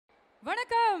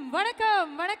வணக்கம்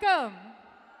வணக்கம் வணக்கம்.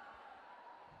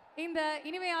 இந்த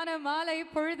இனிமையான மாலை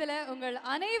பொழுதுல உங்கள்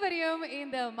அனைவரையும்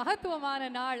இந்த மகத்துவமான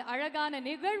நாள் அழகான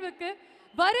நிகழ்வுக்கு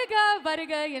வருக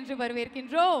வருக என்று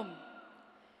வரவேற்கின்றோம்.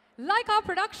 லைகா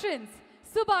புரொடக்ஷன்ஸ்,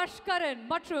 சுபாஷ்கரன்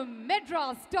மற்றும்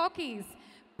மெட்ராஸ் டாக்கீஸ்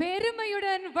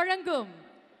பெருமையுடன் வழங்கும்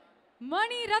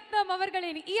மணி ரத்னம்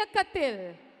அவர்களின் இயக்கத்தில்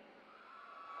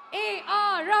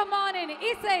ரஹ்மானின்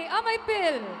இசை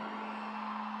அமைப்பில்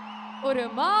ஒரு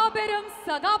மாபெரும்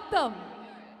சகாப்தம்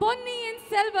பொன்னியின்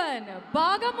செல்வன்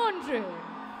பாகம் 1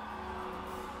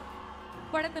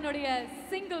 படத்தினுடைய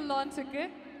சிங்கிள் லான்ச்சுக்கு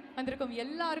வந்திருக்கும்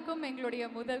எல்லாருக்கும் எங்களுடைய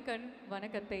முதல் கண்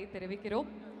வணக்கத்தை தெரிவிக்கிறோம்.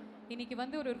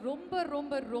 இன்னைக்கு ஒரு ரொம்ப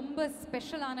ரொம்ப ரொம்ப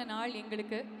ஸ்பெஷலான நாள்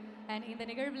எங்களுக்கு. அண்ட் இந்த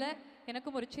நிகழ்வில்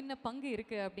எனக்கும் ஒரு சின்ன பங்கு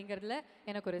இருக்கு அப்படிங்கிறதுல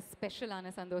எனக்கு ஒரு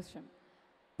ஸ்பெஷலான சந்தோஷம்.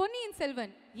 பொன்னியின்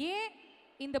செல்வன் ஏன்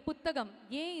இந்த புத்தகம்,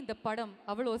 ஏன் இந்த படம்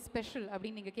அவ்வளோ ஸ்பெஷல்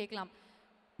அப்படின்னு நீங்க கேட்கலாம்.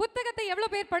 புத்தகத்தை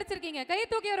எவ்வளவு பேர் படிச்சிருக்கீங்க? கை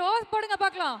தூக்கி ஒரு ஓஸ் போடுங்க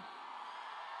பார்க்கலாம்.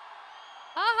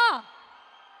 ஆஹா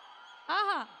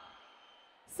ஆஹா,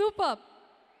 சூப்பர்.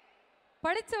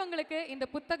 படிச்சவங்களுக்கு இந்த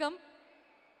புத்தகம்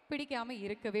பிடிக்காம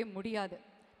இருக்கவே முடியாது.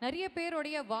 நிறைய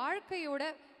பேருடைய வாழ்க்கையோட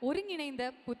ஒருங்கிணைந்த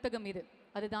புத்தகம் இது.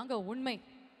 அதுதாங்க உண்மை.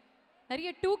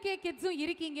 நிறைய 2K கிட்ஸும்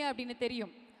இருக்கீங்க அப்படின்னு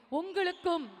தெரியும்.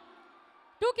 உங்களுக்கும்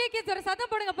 2K கிட்ஸ் ஒரு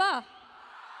சத்தம் போடுங்கப்பா.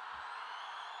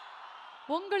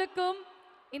 உங்களுக்கும்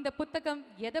இந்த புத்தகம்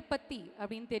எதை பத்தி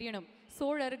அப்படின்னு தெரியணும்.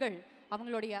 சோழர்கள்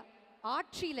அவங்களுடைய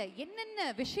ஆட்சியில என்னென்ன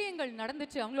விஷயங்கள்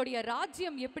நடந்துச்சு, அவங்களுடைய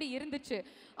ராஜ்யம் எப்படி இருந்துச்சு,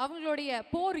 அவங்களுடைய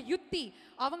போர் யுத்தி,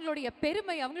 அவங்களுடைய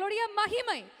பெருமை, அவங்களுடைய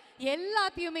மகிமை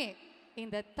எல்லாத்தையுமே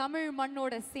இந்த தமிழ்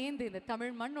மண்ணோட சேர்ந்து, இந்த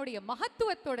தமிழ் மண்ணுடைய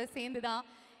மகத்துவத்தோட சேர்ந்து தான்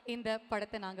இந்த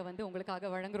படத்தை நாங்க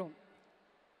உங்களுக்காக வழங்குறோம்.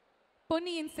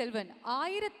 பொன்னியின் செல்வன்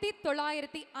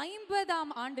 1950ஆம்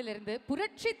ஆண்டிலிருந்து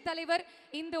புரட்சி தலைவர்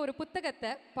இந்த ஒரு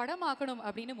புத்தகத்தை படமாக்கணும்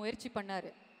அப்படின்னு முயற்சி பண்ணாரு.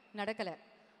 நடக்கல.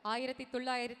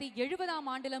 1970ஆம்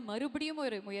ஆண்டுல மறுபடியும்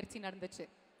ஒரு முயற்சி நடந்துச்சு,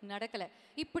 நடக்கல.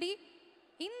 இப்படி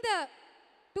இந்த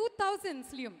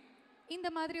 2000ஸ்லயும் இந்த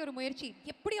மாதிரி ஒரு முயற்சி,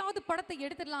 எப்படியாவது படத்தை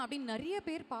எடுத்துடலாம் அப்படின்னு நிறைய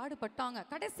பேர் பாடுபட்டாங்க.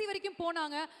 கடைசி வரைக்கும்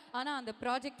போனாங்க. ஆனா அந்த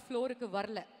ப்ராஜெக்ட் ஃப்ளோருக்கு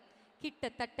வரல.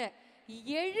 கிட்டத்தட்ட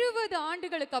 70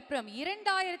 ஆண்டுகளுக்கு அப்புறம்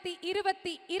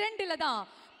 2022 தான்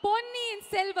பொன்னியின்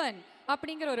செல்வன்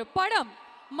அப்படிங்கிற ஒரு படம்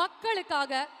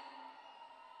மக்களுக்காக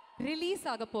ரிலீஸ்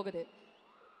ஆக போகுது.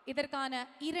 இதற்கான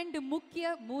 2 முக்கிய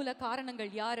மூல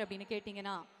காரணங்கள் யார் அப்படின்னு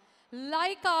கேட்டீங்கன்னா,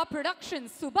 லைகா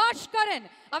புரொடக்ஷன்ஸ், சுபாஷ்கரன்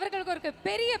அவர்களுக்கு ஒரு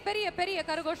பெரிய பெரிய பெரிய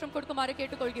கரகோஷம் கொடுக்குமாறு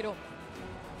கேட்டுக்கொள்கிறோம்.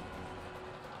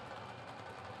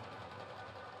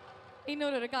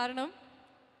 இன்னொரு காரணம்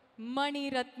மணி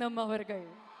ரத்னம் அவர்கள்.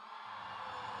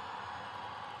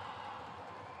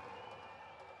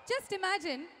 ஜஸ்ட்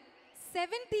இமேஜின்,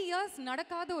 70 இயர்ஸ்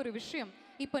நடக்காத ஒரு விஷயம்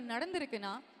இப்ப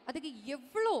நடந்திருக்குன்னா அதுக்கு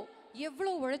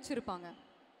எவ்வளோ உழைச்சிருப்பாங்க.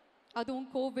 அதுவும்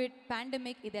கோவிட்,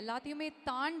 பேண்டமிக் இது எல்லாத்தையுமே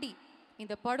தாண்டி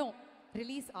இந்த படம்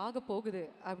ரிலீஸ் ஆக போகுது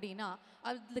அப்படின்னா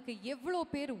அதுக்கு எவ்வளோ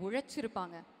பேர்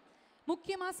உழைச்சிருப்பாங்க.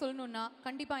 முக்கியமா சொல்லணும்னா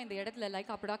கண்டிப்பா இந்த இடத்துல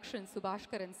லைகா ப்ரொடக்ஷன்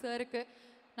சுபாஷ்கரன் சாருக்கு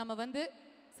நம்ம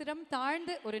சிரம்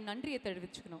தாழ்ந்து ஒரு நன்றியை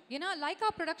தெரிவிச்சுக்கணும். ஏன்னா லைகா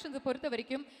ப்ரொடக்ஷன்ஸை பொறுத்த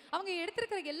வரைக்கும் அவங்க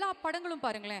எடுத்திருக்கிற எல்லா படங்களும்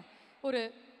பாருங்களேன், ஒரு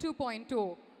 2.0,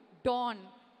 டான்,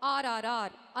 RRR,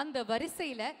 அந்த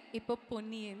வரிசையில இப்போ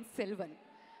பொன்னியின் செல்வன்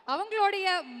அவங்களுடைய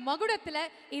மகுடத்துல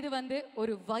இது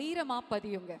ஒரு வைரமா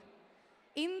பதியுங்க.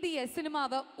 இந்திய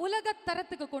சினிமாவை உலக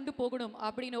தரத்துக்கு கொண்டு போகணும்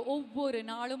அப்படின்னு ஒவ்வொரு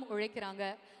நாளும் உழைக்கிறாங்க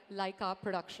Lyca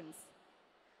productions.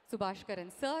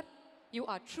 Subaskaran sir, you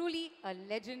are truly a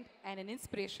legend and an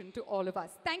inspiration to all of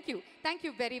us. Thank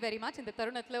you very very much. இந்த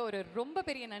தருணத்துல ஒரு ரொம்ப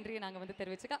பெரிய நன்றியை நாங்க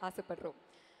தெரிவிச்சுக்க ஆசைப்படுறோம்.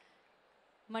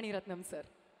 மணி ரத்னம் சார்,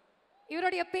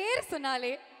 இவருடைய பேர் சொன்னாலே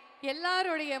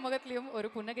எல்லாருடைய முகத்திலையும் ஒரு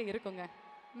புன்னகை இருக்குங்க.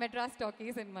 Madras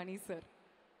talkies and money sir.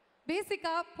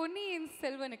 பேசிக்கா பொன்னியின்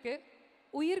செல்வனுக்கு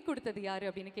உயிர் கொடுத்தது யாரு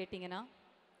அப்படின்னு கேட்டீங்கன்னா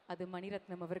அது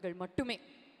மணிரத்னம் அவர்கள் மட்டுமே.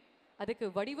 அதுக்கு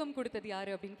வடிவம் கொடுத்தது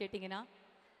யாரு அப்படின்னு கேட்டீங்கன்னா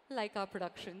லைகா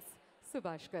ப்ரொடக்ஷன்ஸ்,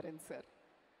 சுபாஷ்கரன் சார்.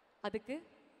 அதுக்கு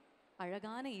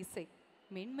அழகான இசை,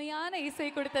 மென்மையான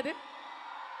இசை கொடுத்தது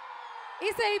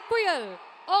இசை புயல்,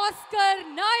 ஆஸ்கர்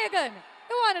நாயகன்,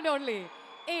 the one and only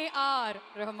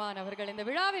Rahman அவர்கள். இந்த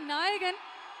விழாவின் நாயகன்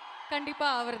கண்டிப்பா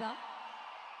அவர்தான்.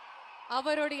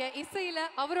 அவருடைய இசையில,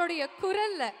 அவருடைய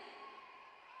குரல்ல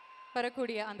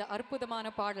வரக்கூடிய அந்த அற்புதமான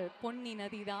பாடல் பொன்னி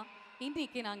நதி தான்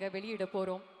இன்னைக்கு நாங்க வெளியிட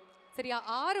போறோம். சரியா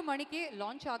 6 மணிக்கு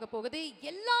லான்ச் ஆக போகுது.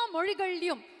 எல்லா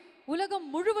மொழிகள்லயும் உலகம்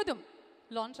முழுவதும்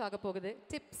லான்ச் ஆக போகுது.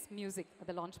 டிப்ஸ் மியூசிக்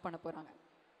அதை லான்ச் பண்ண போறாங்க.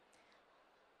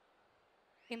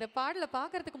 இந்த பாடலை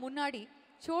பார்க்கறதுக்கு முன்னாடி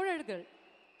சோழர்கள்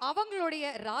அவங்களுடைய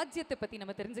ராஜ்யத்தை பத்தி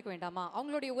நம்ம தெரிஞ்சுக்க வேண்டாமா?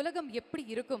 அவங்களுடைய உலகம் எப்படி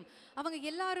இருக்கும், அவங்க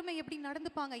எல்லாருமே எப்படி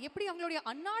நடந்துப்பாங்க, எப்படி அவங்களுடைய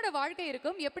அன்னாட வாழ்க்கை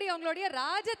இருக்கும், எப்படி அவங்களுடைய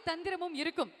ராஜதந்திரமும்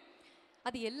இருக்கும்.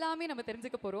 அது எல்லாமே நம்ம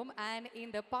தெரிஞ்சுக்க போகிறோம். அண்ட்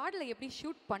இந்த பாடலை எப்படி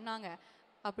ஷூட் பண்ணாங்க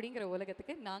அப்படிங்கிற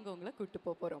உலகத்துக்கு நாங்கள் உங்களை கூப்பிட்டு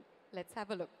போகிறோம். Let's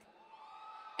have a look.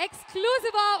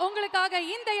 எக்ஸ்க்ளூசிவா உங்களுக்காக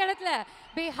இந்த இடத்துல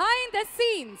பிஹைண்ட் த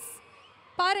சீன்ஸ்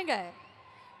பாருங்க,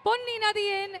 பொன்னி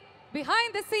நதியின்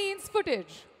behind the scenes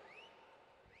footage.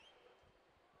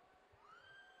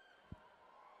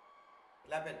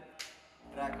 Clap it.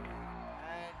 Track.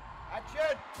 And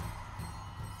action.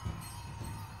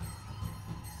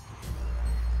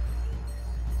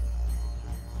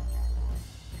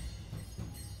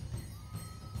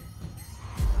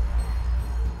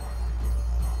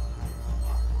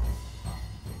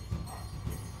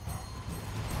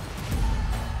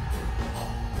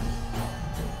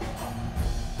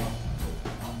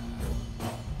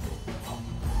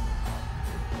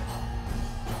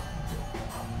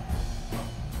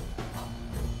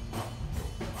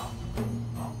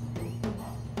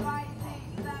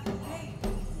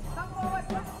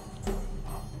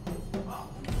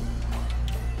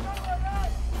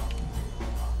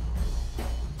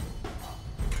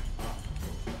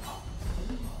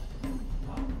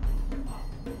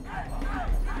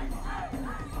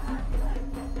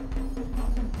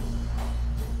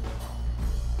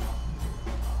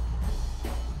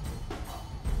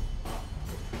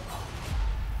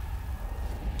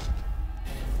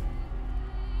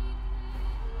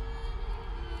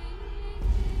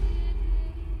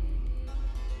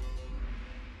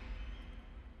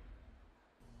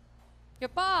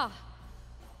 எப்பா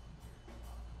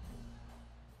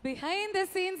பிஹைண்ட் த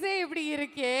சீன்ஸே இப்படி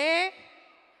இருக்கே,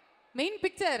 மெயின்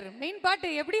பிக்சர் மெயின் பாட்டு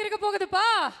எப்படி இருக்க போகுதுப்பா?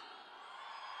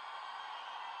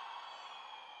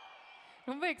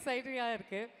 ரொம்ப எக்ஸைட்டிங்காக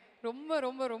இருக்கு, ரொம்ப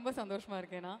ரொம்ப ரொம்ப சந்தோஷமா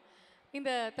இருக்கேனா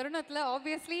இந்த தருணத்தில்.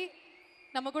 ஆப்வியஸ்லி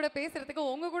நம்ம கூட பேசுறதுக்கு,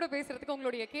 உங்க கூட பேசுறதுக்கு,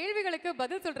 உங்களுடைய கேள்விகளுக்கு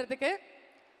பதில் சொல்றதுக்கு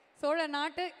சோழ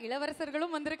நாட்டு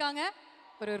இளவரசர்களும் வந்திருக்காங்க.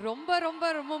 ஒரு ரொம்ப ரொம்ப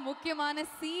ரொம்ப முக்கியமான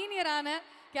சீனியரான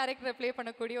கேரக்டரை ப்ளே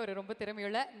பண்ணக்கூடிய ஒரு ரொம்ப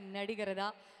திறமையுள்ள நடிகரை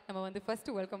தான் நம்ம வந்து ஃபர்ஸ்ட்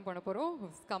வெல்கம் பண்ண போகிறோம்.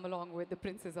 Come along with the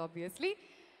princess. Obviously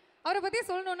அவரை பற்றி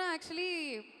சொல்லணுன்னா, ஆக்சுவலி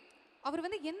அவர்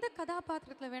வந்து எந்த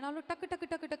கதாபாத்திரத்தில் வேணாலும் டக்கு டக்கு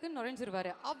டக்கு டக்குன்னு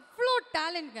நுழைஞ்சிருவார். அவ்வளோ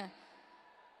டேலண்ட்ங்க.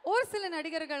 ஒரு சில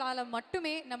நடிகர்களால்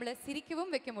மட்டுமே நம்மளை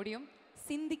சிரிக்கவும் வைக்க முடியும்,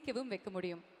 சிந்திக்கவும் வைக்க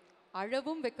முடியும்,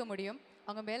 அழவும் வைக்க முடியும்,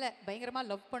 அவங்க மேலே பயங்கரமாக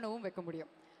லவ் பண்ணவும் வைக்க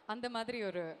முடியும். அந்த மாதிரி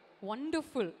ஒரு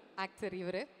ஒண்டர்ஃபுல் ஆக்டர்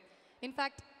இவர்.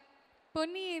 இன்ஃபேக்ட்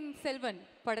பொன்னியின் செல்வன்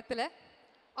படத்தில்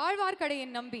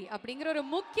ஆழ்வார்க்கடையின் நம்பி அப்படிங்கிற ஒரு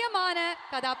முக்கியமான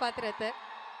கதாபாத்திரத்தை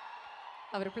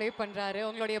அவர் ப்ளே பண்றாரு.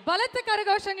 உங்களுடைய பலத்த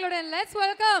கரகோஷங்களுடன் let's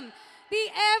welcome the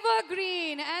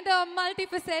evergreen and the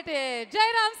மல்டிஃபெசெட்டட்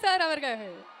Jayaram sir அவர்கள்.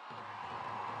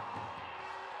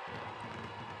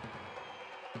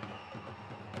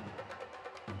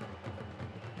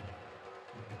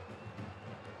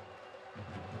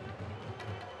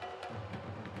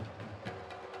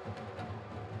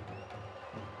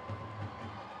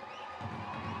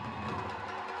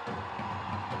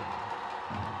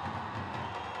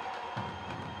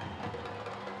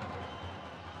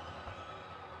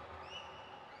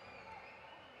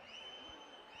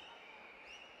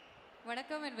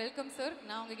 வணக்கம் அண்ட் வெல்கம் சார்.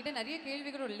 நான் உங்ககிட்ட நிறைய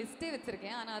கேள்விகள் ஒரு லிஸ்ட்டே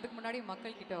வச்சிருக்கேன். ஆனால் அதுக்கு முன்னாடி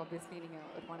மக்கள் கிட்ட ஆப்வியஸ்லி நீங்கள்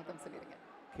ஒரு வணக்கம் சொல்லிடுங்க.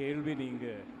 கேள்வி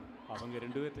நீங்கள் அவங்க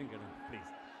ரெண்டு பேர்த்தையும் கேளுங்க ப்ளீஸ்.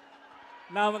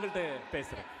 நான் அவங்கள்ட்ட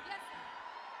பேசுகிறேன்.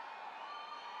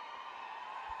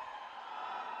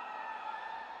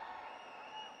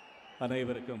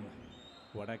 அனைவருக்கும்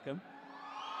வணக்கம்.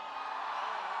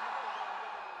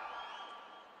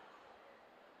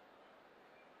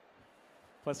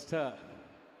 ஃபஸ்ட்டாக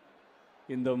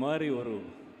இந்த மாதிரி ஒரு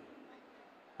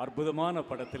அற்புதமான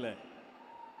படத்தில்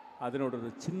அதனோட ஒரு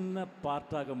சின்ன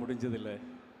பார்ட்டாக முடிஞ்சதில்லை.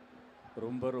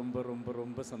 ரொம்ப ரொம்ப ரொம்ப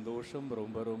ரொம்ப சந்தோஷம்,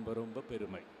 ரொம்ப ரொம்ப ரொம்ப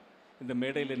பெருமை இந்த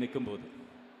மேடையில் நிற்கும்போது.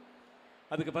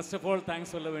 அதுக்கு ஃபர்ஸ்ட் ஆஃப் ஆல்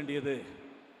தேங்க்ஸ் சொல்ல வேண்டியது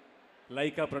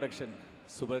Lyca production,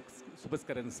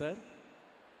 சுபஸ்கரன் sir,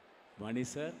 money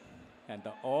sir and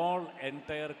all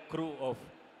entire crew of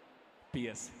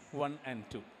PS 1 and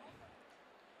 2.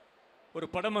 ஒரு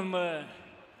படம் நம்ம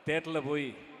தேட்டரில் போய்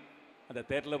அந்த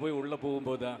தேட்டரில் போய் உள்ளே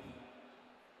போகும்போது தான்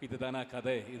இதுதானா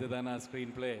கதை, இதுதானா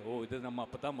ஸ்க்ரீன் பிளே, ஓ இது நம்ம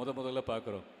அப்போ தான் முதல்ல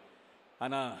பார்க்குறோம்.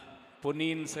 ஆனால்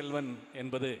பொன்னியின் செல்வன்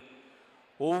என்பது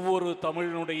ஒவ்வொரு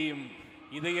தமிழனுடையும்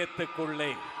இதயத்துக்குள்ளே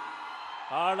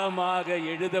ஆழமாக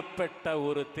எழுதப்பட்ட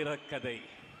ஒரு திரைக்கதை.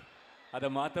 அதை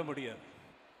மாற்ற முடியாது.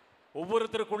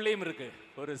 ஒவ்வொருத்தருக்குள்ளேயும் இருக்குது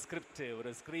ஒரு ஸ்கிரிப்ட்,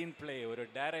 ஒரு ஸ்க்ரீன் பிளே, ஒரு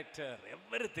டைரக்டர்,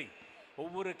 எவ்ரிதிங்.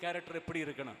 ஒவ்வொரு கேரக்டர் எப்படி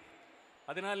இருக்கணும்.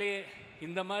 அதனாலே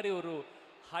இந்த மாதிரி ஒரு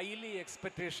ஹைலி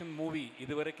எக்ஸ்பெக்டேஷன் மூவி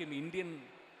இது வரைக்கும் இந்தியன்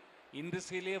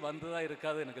இண்டஸ்ட்ரியிலே வந்ததாக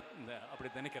இருக்காது. எனக்கு அப்படி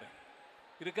நினைக்கிறேன்,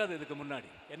 இருக்காது இதுக்கு முன்னாடி.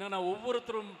 ஏன்னா நான்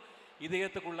ஒவ்வொருத்தரும்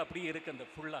இதயத்துக்குள்ள அப்படியே இருக்கு அந்த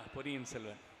ஃபுல்லாக பொன்னியின்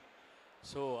செல்வன்.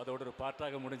 ஸோ அதோட ஒரு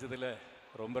பாட்டாக முடிஞ்சதில்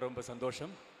ரொம்ப ரொம்ப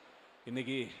சந்தோஷம்.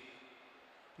 இன்னைக்கு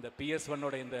இந்த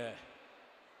PS1ஓட இந்த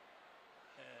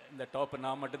டாப்பை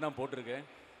நான் மட்டும்தான் போட்டிருக்கேன்.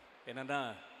 என்னென்னா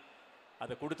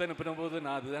அதை கொடுத்து அனுப்பினும்போது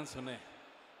நான் அதுதான் சொன்னேன்,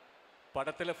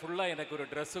 படத்தில் ஃபுல்லாக எனக்கு ஒரு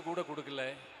ட்ரெஸ்ஸு கூட கொடுக்கல,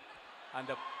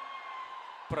 அந்த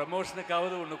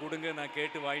ப்ரமோஷனுக்காவது ஒன்று கொடுங்க நான்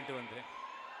கேட்டு வாங்கிட்டு வந்தேன்.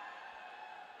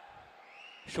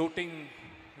 ஷூட்டிங்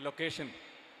லொக்கேஷன்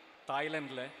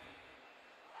தாய்லாண்டில்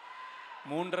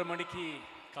 3:30 மணிக்கு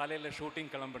காலையில்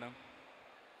ஷூட்டிங் கிளம்பினோம்.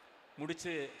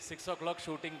 முடித்து 6 o'clock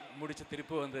ஷூட்டிங் முடித்து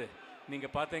திருப்பி வந்து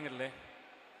நீங்கள் பார்த்தீங்கல்ல,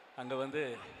 அங்கே வந்து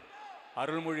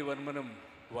அருள்மொழிவர்மனும்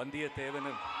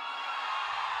வந்தியத்தேவனும்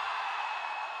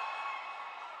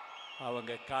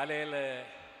அவங்க காலையில்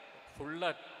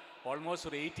ஃபுல்லாக ஆல்மோஸ்ட்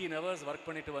ஒரு 18 hours ஒர்க்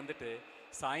பண்ணிட்டு வந்துட்டு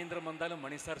சாயந்தரம் வந்தாலும்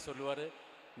மணி சார் சொல்லுவார்,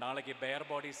 நாளைக்கு பேர்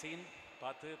பாடி சீன்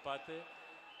பார்த்து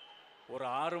ஒரு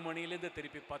 6 மணிலேருந்து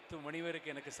திருப்பி 10 மணி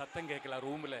வரைக்கும் எனக்கு சத்தம் கேட்கலாம்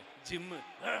ரூமில். ஜிம்மு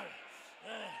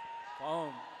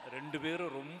 2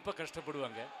 பேரும் ரொம்ப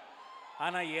கஷ்டப்படுவாங்க.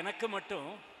 ஆனால் எனக்கு மட்டும்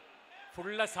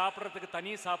ஃபுல்லாக சாப்பிட்றதுக்கு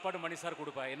தனி சாப்பாடு மணி சார்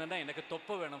கொடுப்பா. என்னென்னா எனக்கு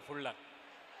தொப்பை வேணும் ஃபுல்லாக,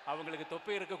 அவங்களுக்கு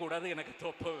தொப்பை இருக்கக்கூடாது, எனக்கு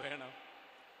தொப்பை வேணும்.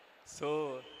 ஸோ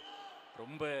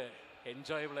ரொம்ப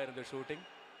என்ஜாயபுளாக இருந்த ஷூட்டிங்.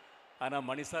 ஆனால்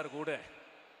மணி சார் கூட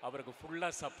அவருக்கு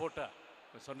ஃபுல்லாக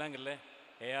சப்போர்ட்டாக சொன்னாங்கல்ல,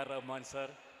 AR Rahman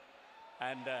sir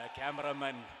and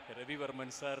cameraman Ravi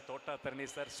Varman sir, Thotta Dharani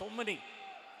sir, so many,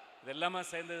 இதெல்லாமே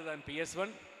சேர்ந்தது தான்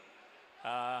PS1.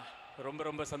 ரொம்ப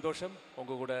ரொம்ப சந்தோஷம்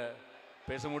உங்கள் கூட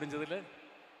பேச முடிஞ்சதில்லை.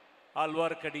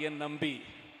 ஆழ்வார்க்கடியன் நம்பி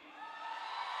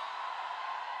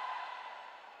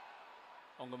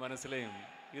உங்கள் மனசுலையும்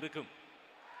இருக்கும்.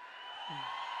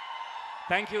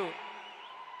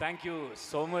 Thank you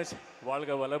so much.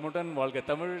 வாழ்க வளமுடன், வாழ்க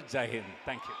தமிழ், ஜெயஹிந்த்.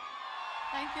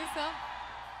 தேங்க்யூ சார்,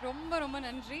 ரொம்ப ரொம்ப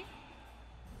நன்றி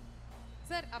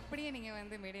சார். அப்படியே நீங்கள்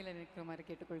வந்து மேடையில் நிற்கிற மாதிரி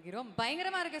கேட்டுக்கொள்கிறோம்.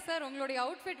 பயங்கரமாக இருக்கு சார் உங்களுடைய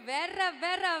அவுட்ஃபிட், வேற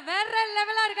வேற வேற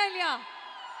லெவலாக இருக்கா இல்லையா?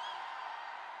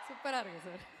 சூப்பராக இருக்கு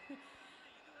சார்.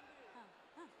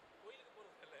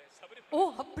 ஓ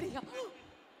அப்படியா,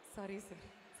 சாரி சார்.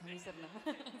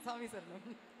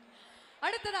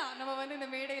 அடுத்ததா நம்ம வந்து இந்த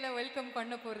மேடையில் வெல்கம்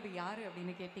பண்ண போகிறது யாரு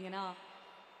அப்படின்னு கேட்டிங்கன்னா,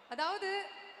 அதாவது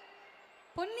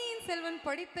பொன்னியின் செல்வன்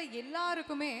படித்த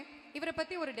எல்லாருக்குமே இவரை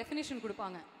பற்றி ஒரு டெஃபினிஷன்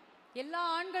கொடுப்பாங்க. எல்லா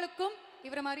ஆண்களுக்கும்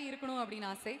இவரை மாதிரி இருக்கணும் அப்படின்னு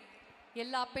ஆசை,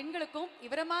 எல்லா பெண்களுக்கும்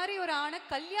இவரை மாதிரி ஒரு ஆணை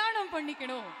கல்யாணம்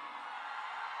பண்ணிக்கணும்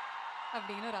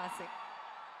அப்படின்னு ஒரு ஆசை.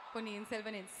 பொன்னியின்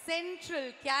செல்வனின் central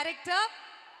character,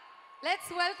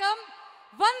 let's welcome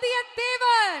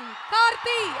Vandiyathevan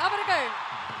Karthi அவர்கள்.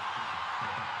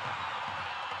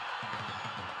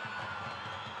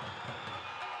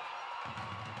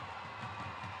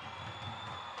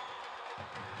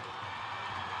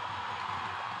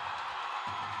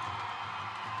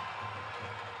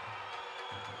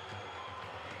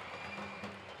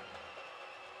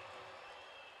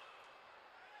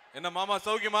 என்ன மாமா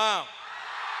சௌக்கியமா?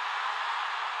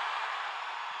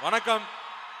 வணக்கம்.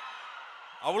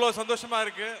 அவ்வளோ சந்தோஷமா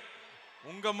இருக்கு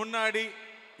உங்க முன்னாடி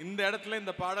இந்த இடத்துல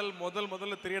இந்த பாடல்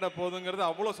முதல்ல திரையிட போகுதுங்கிறது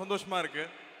அவ்வளோ சந்தோஷமா இருக்கு.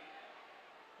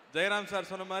 ஜெயராம் சார்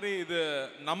சொன்ன மாதிரி இது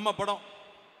நம்ம படம்,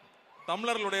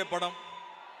 தமிழர்களுடைய படம்,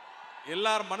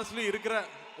 எல்லார் மனசுலையும் இருக்கிற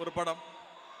ஒரு படம்.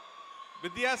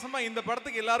 வித்தியாசமா இந்த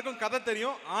படத்துக்கு எல்லாருக்கும் கதை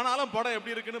தெரியும், ஆனாலும் படம்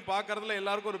எப்படி இருக்குன்னு பார்க்கறதுல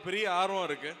எல்லாருக்கும் ஒரு பெரிய ஆர்வம்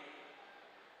இருக்கு.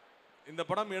 இந்த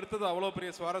படம் எடுத்தது அவ்வளோ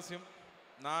பெரிய சுவாரஸ்யம்.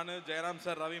 நான், ஜெயராம்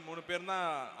சார், ரவி 3 பேர் தான்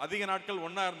அதிக நாட்கள்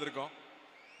ஒன்றா இருந்திருக்கோம்.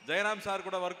 ஜெயராம் சார்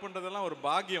கூட ஒர்க் பண்ணுறதெல்லாம் ஒரு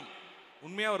பாக்கியம்,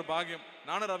 உண்மையாக ஒரு பாக்கியம்.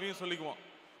 நானும் ரவியும் சொல்லிக்குவோம்,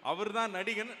 அவர் தான்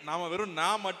நடிகன், நாம் வெறும்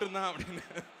நான் மட்டும்தான் அப்படின்னு.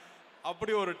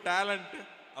 அப்படி ஒரு டேலண்ட்.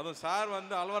 அதுவும் சார்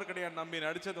வந்து ஆழ்வார்க்கடியான் நம்பி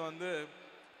நடித்தது வந்து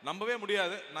நம்பவே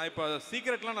முடியாது. நான் இப்போ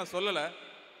சீக்ரெட்லாம் நான் சொல்லலை.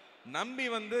 நம்பி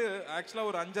வந்து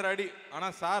ஆக்சுவலாக ஒரு 5.5 அடி,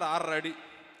 ஆனால் சார் 6.5 அடி.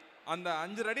 அந்த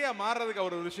 5.5 அடியாக மாறுறதுக்கு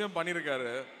அவர் ஒரு விஷயம்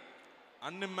பண்ணியிருக்காரு,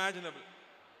 unimaginable.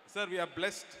 Sir, we are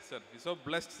blessed, sir. We are so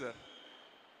blessed, sir.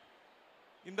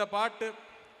 இந்த பாட்டு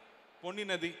பொன்னி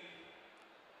நதி,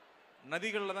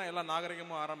 நதிகளில் தான் எல்லா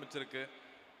நாகரிகமும் ஆரம்பிச்சிருக்கு.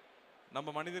 நம்ம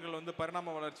மனிதர்கள் வந்து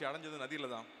பரிணாம வளர்ச்சி அடைஞ்சது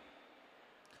நதியில் தான்.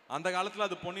 அந்த காலத்தில்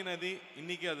அது பொன்னி நதி,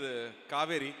 இன்னைக்கு அது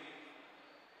காவேரி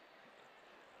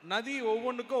நதி.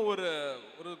 ஒவ்வொன்றுக்கும் ஒரு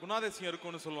ஒரு குணாதிசயம்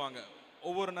இருக்கும்னு சொல்லுவாங்க.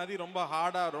 ஒவ்வொரு நதி ரொம்ப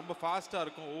ஹார்டாக ரொம்ப ஃபாஸ்ட்டாக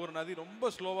இருக்கும், ஒவ்வொரு நதி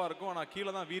ரொம்ப ஸ்லோவாக இருக்கும், ஆனால்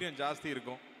கீழே தான் வீரியம் ஜாஸ்தி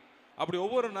இருக்கும். அப்படி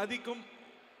ஒவ்வொரு நதிக்கும்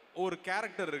ஒரு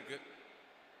கேரக்டர் இருக்கு.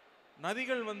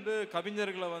 நதிகள் வந்து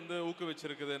கவிஞர்களை வந்து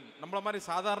ஊக்குவிச்சிருக்குது, நம்மள மாதிரி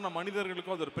சாதாரண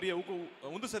மனிதர்களுக்கும் அது ஒரு பெரிய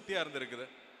உந்து சக்தியாக இருந்திருக்குது.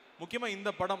 முக்கியமாக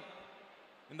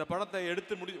இந்த படத்தை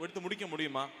எடுத்து முடிக்க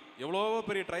முடியுமா? எவ்வளோ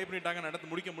பெரிய ட்ரை பண்ணிட்டாங்க,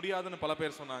 நடத்து முடிக்க முடியாதுன்னு பல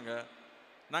பேர் சொன்னாங்க.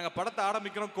 நாங்கள் படத்தை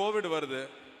ஆரம்பிக்கிறோம், கோவிட் வருது,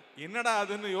 என்னடா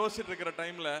அதுன்னு யோசிச்சுட்டு இருக்கிற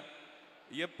டைமில்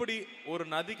எப்படி ஒரு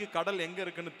நதிக்கு கடல் எங்கே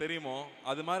இருக்குன்னு தெரியுமோ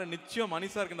அது மாதிரி நிச்சயம் மணி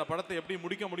சாருக்கு இந்த படத்தை எப்படி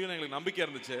முடிக்க முடியும்னு எங்களுக்கு நம்பிக்கை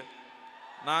இருந்துச்சு.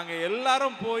 நாங்கள்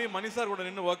எல்லாரும் போய் மணி சார் கூட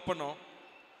நின்று ஒர்க் பண்ணோம்.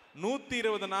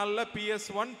 120 நாளில்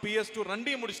PS1 PS2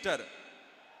 ரெண்டையும் முடிச்சிட்டாரு.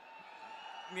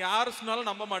 நீ யாரு சொன்னாலும்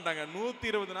நம்ப மாட்டாங்க.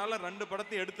 120 நாளில் 2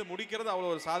 படத்தை எடுத்து முடிக்கிறது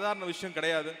அவ்வளோ ஒரு சாதாரண விஷயம்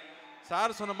கிடையாது.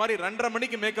 சார் சொன்ன மாதிரி 2:30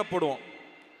 மணிக்கு மேக்கப் போடுவோம்.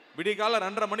 விடிகால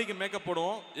 2:30 மணிக்கு மேக்கப்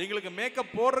போடுவோம். எங்களுக்கு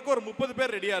மேக்கப் போடுறதுக்கு ஒரு 30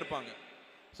 பேர் ரெடியாக இருப்பாங்க.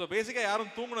 ஸோ பேசிக்காக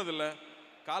யாரும் தூங்குனதில்லை.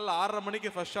 காலைல 6:30 மணிக்கு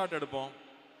ஃபர்ஸ்ட் ஷாட் எடுப்போம்.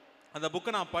 அந்த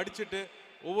புக்கை நான் படிச்சுட்டு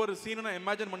ஒவ்வொரு சீனும் நான்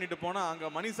இமேஜின் பண்ணிட்டு போனால் அங்கே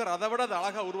மணி சார் அதை விட அதை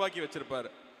அழகாக உருவாக்கி வச்சிருப்பாரு.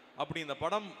 அப்படி இந்த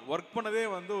படம் ஒர்க் பண்ணதே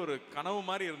வந்து ஒரு கனவு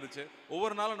மாதிரி இருந்துச்சு.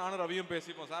 ஒவ்வொரு நாளும் நானும் ரவியும்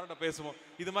பேசிப்போம், சார்கிட்ட பேசுவோம்,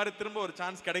 இது மாதிரி திரும்ப ஒரு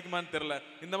சான்ஸ் கிடைக்குமான்னு தெரில.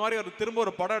 இந்த மாதிரி திரும்ப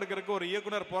ஒரு படம் எடுக்கிறதுக்கு ஒரு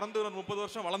இயக்குனர் பிறந்து ஒரு 30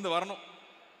 வருஷம் வளர்ந்து வரணும்.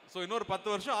 ஸோ இன்னொரு 10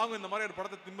 வருஷம் ஆகும் இந்த மாதிரி ஒரு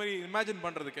படத்தை திரும்ப இமேஜின்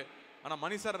பண்ணுறதுக்கு. ஆனால்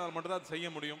மணி சார்னால் மட்டும் தான் அது செய்ய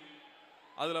முடியும்.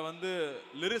 அதில் வந்து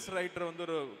லிரிக்ஸ் ரைட்டர் வந்து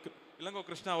ஒரு இளங்கோ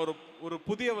கிருஷ்ணா ஒரு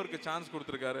புதியவருக்கு சான்ஸ்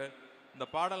கொடுத்துருக்காரு. இந்த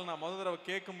பாடல் நான் முதல் தடவை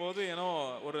கேட்கும்போது ஏன்னோ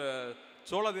ஒரு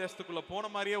சோழ தேசத்துக்குள்ளே போன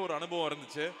மாதிரியே ஒரு அனுபவம்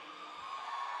இருந்துச்சு.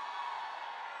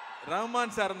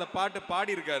 ரஹ்மான் சார் அந்த பாட்டு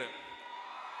பாடியிருக்காரு.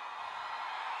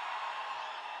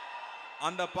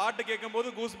 அந்த பாட்டு கேட்கும் போது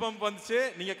கூஸ் பம்ப் வந்துச்சு.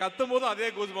 நீங்க கத்தும் போதும் அதே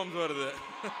கூஸ் பம்ப்ஸ் வருது.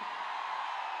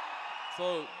 ஸோ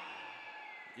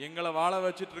எங்களை வாழ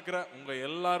வச்சுட்டு இருக்கிற உங்க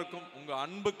எல்லாருக்கும் உங்க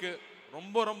அன்புக்கு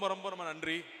ரொம்ப ரொம்ப ரொம்ப ரொம்ப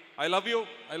நன்றி. I love you,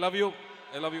 I love you,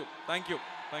 I love you. Thank you,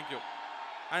 thank you.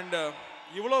 And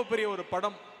இவ்வளோ பெரிய ஒரு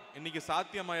படம் இன்னைக்கு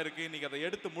சாத்தியமாயிருக்கு. இன்னைக்கு அதை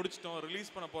எடுத்து முடிச்சிட்டோம்,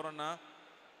 ரிலீஸ் பண்ண போறோம்னா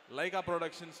லைகா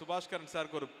ப்ரொடக்ஷன் சுபாஸ்கரன்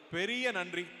சாருக்கு ஒரு பெரிய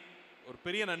நன்றி, ஒரு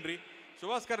பெரிய நன்றி.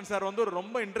 சுபாஸ்கரன் சார் வந்து ஒரு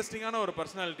ரொம்ப இன்ட்ரெஸ்டிங்கான ஒரு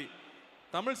பர்சனாலிட்டி.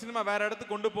 தமிழ் சினிமா வேற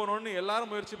இடத்துக்கு கொண்டு போகணும்னு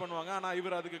எல்லாரும் முயற்சி பண்ணுவாங்க. ஆனால்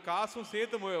இவர் அதுக்கு காசும்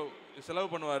சேர்த்து செலவு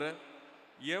பண்ணுவார்.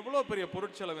 எவ்வளோ பெரிய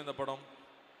பொருட்செலவு இந்த படம்.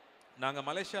 நாங்கள்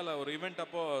மலேசியாவில் ஒரு ஈவெண்ட்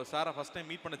அப்போ சாரை ஃபர்ஸ்ட் டைம்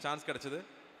மீட் பண்ண சான்ஸ் கிடைச்சது.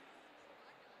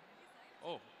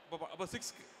 ஓ அப்போ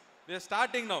 6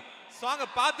 ஸ்டார்டிங் நோ. சாங்கை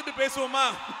பார்த்துட்டு பேசுவோமா?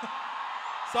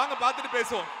 சாங்கை பார்த்துட்டு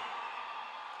பேசுவோம்.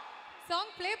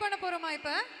 சாங் ப்ளே பண்ண போறோமா?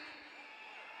 இப்ப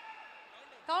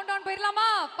கவுண்ட் டவுன் போயிடலாமா?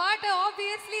 பாட்டு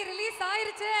ஆப்வியஸ்லி ரிலீஸ்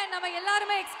ஆயிருச்சு. நம்ம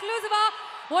எல்லாருமே எக்ஸ்க்ளூசிவா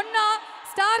ஒண்ணா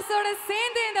ஸ்டார்ஸோட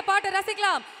சேர்ந்து இந்த பாட்டை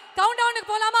ரசிக்கலாம். கவுண்ட்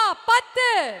டவுனுக்கு போலாமா? 10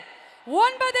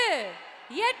 9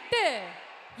 8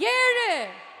 7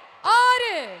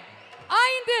 6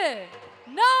 5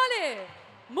 4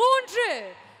 3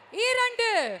 2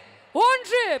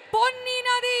 1 பொன்னி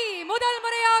நதி முதல்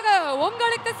முறையாக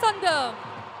உங்களுக்கு சொந்தம்.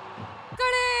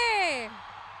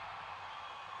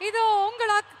 இதோ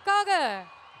உங்களுக்காக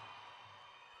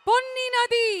பொன்னி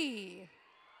நதி.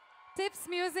 டிப்ஸ்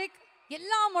மியூசிக்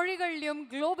எல்லா மொழிகள்லையும்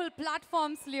குளோபல்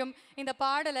பிளாட்ஃபார்ம்ஸ்லையும் இந்த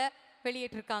பாடலை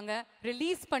வெளியிட்டிருக்காங்க,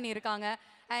 ரிலீஸ் பண்ணியிருக்காங்க.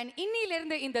 அண்ட்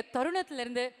இன்னிலிருந்து இந்த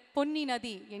தருணத்திலிருந்து பொன்னி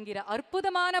நதி என்கிற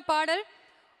அற்புதமான பாடல்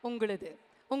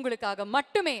உங்களுக்காக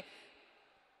மட்டுமே.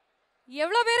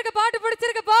 எவ்வளவு பேருக்கு பாட்டு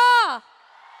பிடிச்சிருக்குப்பா?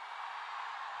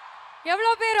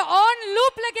 எவ்வளவு பேர் ஆன்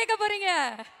லூப்ல கேட்க போறீங்க?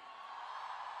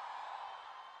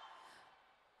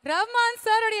 ரஹ்மான்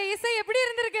சாருடைய இசை எப்படி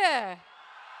இருந்திருக்கு?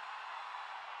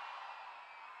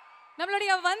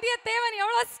 நம்மளுடைய வந்தியத்தேவன்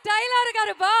எவ்வளவு ஸ்டைலா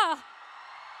இருக்காருப்பா.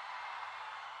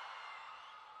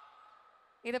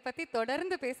 இத பத்தி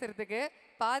தொடர்ந்து பேசுறதுக்கு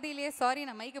பாதியிலேயே சாரி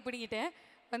நான் மைக்க பிடிக்கிட்டேன்.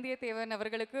 வந்தியத்தேவன்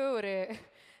அவர்களுக்கு ஒரு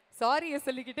சாரியை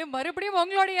சொல்லிக்கிட்டு மறுபடியும்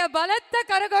உங்களுடைய பலத்த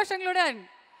கரகோஷங்களுடன்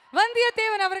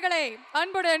வந்தியத்தேவன் அவர்களை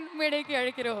அன்புடன் மேடைக்கு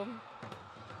அழைக்கிறோம்.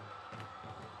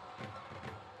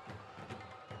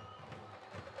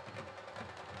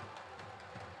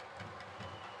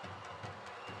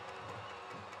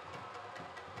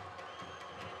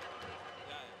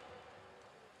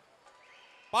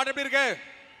 பாட்டு எப்படி இருக்கு?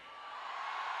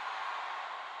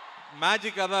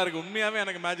 மேஜிக்காக தான் இருக்கு. உண்மையாகவே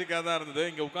எனக்கு மேஜிக்காக தான் இருந்தது.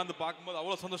 இங்கே உட்காந்து பார்க்கும்போது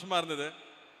அவ்வளோ சந்தோஷமா இருந்தது.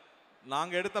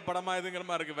 நாங்கள் எடுத்த படமாக இதுங்கிற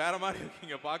மாதிரி இருக்குது, வேற மாதிரி இருக்கு.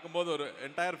 இங்கே பார்க்கும்போது ஒரு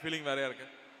என்டையர் ஃபீலிங் வேறையா இருக்கு.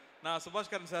 நான்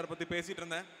சுபாஷ்கரன் சார் பற்றி பேசிகிட்டு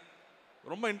இருந்தேன்.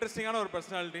 ரொம்ப இன்ட்ரெஸ்டிங்கான ஒரு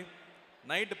பர்சனாலிட்டி.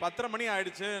 நைட்டு 10:30 மணி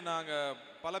ஆயிடுச்சு. நாங்கள்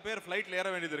பல பேர் ஃப்ளைட்டில் ஏற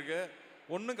வேண்டியது இருக்குது.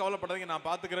 ஒன்றும் கவலைப்படாதீங்க, நான்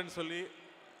பார்த்துக்கிறேன்னு சொல்லி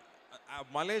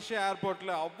மலேசியா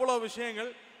ஏர்போர்ட்டில் அவ்வளோ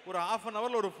விஷயங்கள் ஒரு 1/2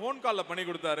 hour ஒரு ஃபோன் காலில் பண்ணி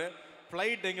கொடுத்தாரு.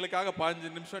 ஃப்ளைட் எங்களுக்காக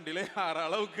 15 நிமிஷம் டிலே ஆகிற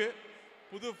அளவுக்கு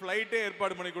புது ஃப்ளைட்டே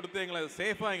ஏற்பாடு பண்ணி கொடுத்து எங்களை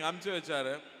சேஃபாக இங்கே அனுப்பிச்சி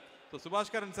வச்சார். ஸோ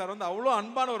சுபாஷ்கரன் சார் வந்து அவ்வளோ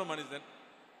அன்பான ஒரு மனுஷன்.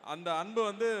 அந்த அன்பு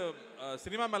வந்து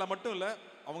சினிமா மேலே மட்டும் இல்லை,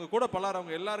 அவங்க கூட பலர்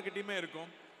அவங்க எல்லாருக்கிட்டையுமே இருக்கும்.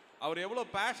 அவர் எவ்வளோ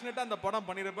பேஷனட்டாக அந்த படம்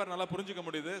பண்ணியிருப்பார் நல்லா புரிஞ்சுக்க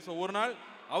முடியுது. ஸோ ஒரு நாள்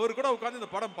அவர் கூட உட்காந்து இந்த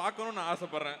படம் பார்க்கணுன்னு நான்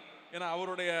ஆசைப்பட்றேன். ஏன்னா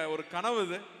அவருடைய ஒரு கனவு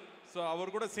இது. ஸோ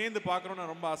அவர் கூட சேர்ந்து பார்க்கணுன்னு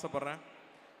நான் ரொம்ப ஆசைப்பட்றேன்.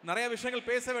 நிறைய விஷயங்கள்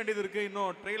பேச வேண்டியது இருக்குது.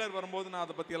 இன்னும் ட்ரெய்லர் வரும்போது நான்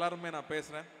அதை பற்றி எல்லாருமே நான்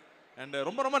பேசுகிறேன். அண்ட்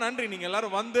ரொம்ப ரொம்ப நன்றி. நீங்கள்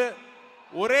எல்லோரும் வந்து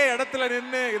ஒரே இடத்துல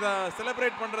நின்று இதை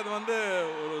செலிப்ரேட் பண்ணுறது வந்து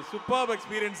ஒரு சூப்பர்ப்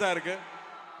எக்ஸ்பீரியன்ஸாக இருக்குது.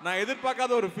 நான்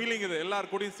எதிர்பார்க்காத ஒரு ஃபீலிங் இது,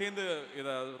 எல்லாரும் கூடயும் சேர்ந்து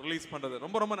இதை ரிலீஸ் பண்ணுறது.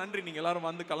 ரொம்ப ரொம்ப நன்றி நீங்கள் எல்லாரும்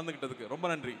வந்து கலந்துக்கிட்டதுக்கு ரொம்ப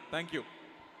நன்றி. தேங்க்யூ.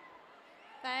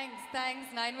 தேங்க்ஸ்.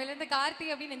 நான் இனிமேலேருந்து கார்த்தி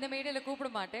அப்படின்னு இந்த மேடையில் கூப்பிட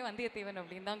மாட்டேன், வந்தியத்தேவன்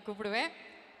அப்படின்னு தான் கூப்பிடுவேன்.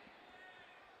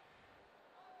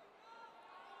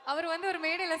 அவர் ஒரு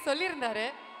மேடையில் சொல்லியிருந்தாரு,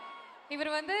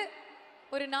 இவர்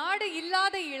ஒரு நாடு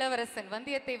இல்லாத இளவரசன்,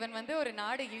 வந்தியத்தேவன் ஒரு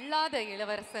நாடு இல்லாத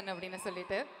இளவரசன் அப்படின்னு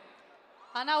சொல்லிட்டு,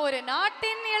 ஆனா ஒரு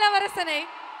நாட்டின் இளவரசனை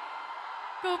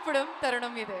கூப்பிடும்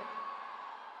தருணம் இது.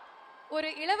 ஒரு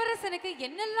இளவரசனுக்கு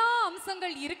என்னெல்லாம்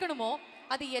அம்சங்கள் இருக்கணுமோ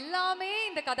அது எல்லாமே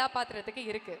இந்த கதாபாத்திரத்துக்கு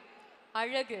இருக்கு.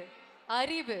 அழகு,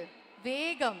 அறிவு,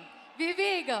 வேகம்,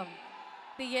 விவேகம்,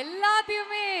 இது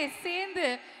எல்லாத்தையுமே சேர்ந்து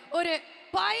ஒரு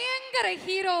பயங்கர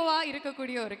ஹீரோவா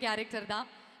இருக்கக்கூடிய ஒரு கேரக்டர் தான்.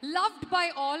 loved by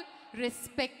all,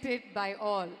 respected by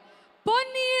all.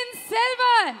 Ponniyin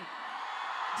Selvan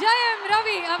Jayam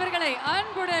Ravi அவர்களை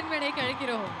அன்புடன் விடை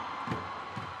கழிக்கிறோம்.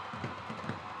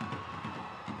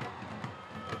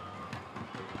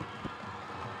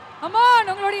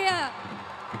 அம்மான், உங்களுடைய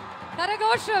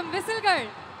கரகோஷம், விசில்கள்.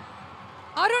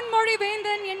 அருண்மொழி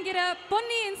வேந்தன் என்கிற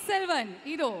பொன்னியின் செல்வன்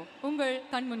இதோ உங்கள்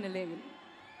கண்முன்னிலையில்.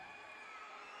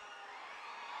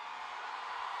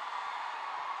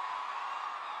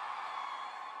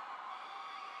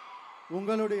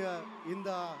 உங்களுடைய இந்த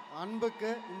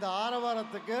அன்புக்கு, இந்த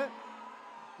ஆரவாரத்துக்கு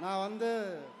நான்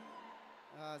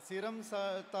சிரம்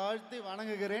தாழ்த்தி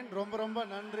வணங்குகிறேன். ரொம்ப ரொம்ப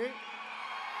நன்றி.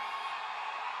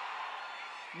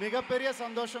 மிகப்பெரிய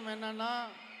சந்தோஷம் என்னன்னா,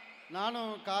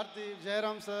 நானும் கார்த்தி,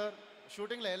 ஜெயராம் சார்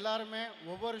ஷூட்டிங்கில் எல்லாருமே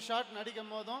ஒவ்வொரு ஷாட்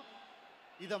நடிக்கும் போதும்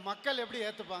இதை மக்கள் எப்படி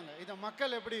ஏற்றுப்பாங்க, இதை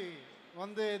மக்கள் எப்படி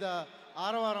இதை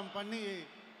ஆரவாரம் பண்ணி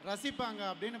ரசிப்பாங்க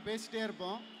அப்படின்னு பேசிட்டே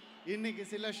இருப்போம். இன்றைக்கி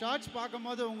சில ஷார்ட்ஸ்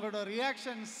பார்க்கும்போது உங்களோட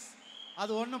ரியாக்ஷன்ஸ்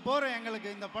அது ஒன்று போகிறோம். எங்களுக்கு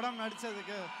இந்த படம்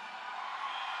நடித்ததுக்கு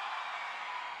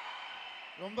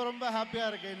ரொம்ப ரொம்ப ஹாப்பியாக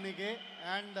இருக்குது இன்றைக்கி.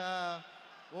 அண்ட்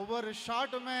ஒவ்வொரு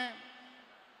ஷாட்டுமே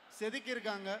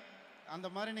செதுக்கியிருக்காங்க. அந்த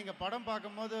மாதிரி நீங்கள் படம்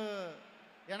பார்க்கும்போது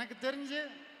எனக்கு தெரிஞ்சு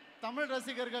தமிழ்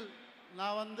ரசிகர்கள்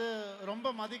நான் ரொம்ப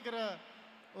மதிக்கிற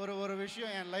ஒரு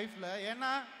விஷயம் என் லைஃப்பில்.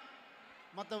 ஏன்னா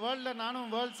மற்ற வேர்ல்டில்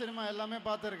நானும் வேர்ல்ட் சினிமா எல்லாமே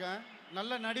பார்த்துருக்கேன்.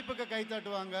 நல்ல நடிப்புக்கு கை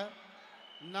தட்டுவாங்க,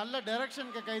 நல்ல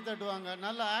டைரக்ஷனுக்கு கை தட்டுவாங்க,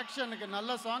 நல்ல ஆக்ஷனுக்கு,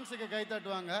 நல்ல சாங்ஸுக்கு கை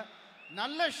தட்டுவாங்க,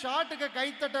 நல்ல ஷாட்டுக்கு கை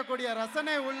தட்டக்கூடிய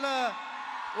ரசனை உள்ள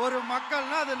ஒரு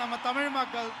மக்கள்னால் அது நம்ம தமிழ்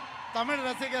மக்கள், தமிழ்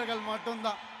ரசிகர்கள்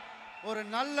மட்டும்தான். ஒரு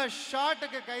நல்ல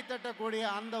ஷாட்டுக்கு கைத்தட்டக்கூடிய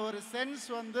அந்த ஒரு சென்ஸ்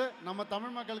நம்ம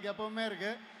தமிழ் மக்களுக்கு எப்பவுமே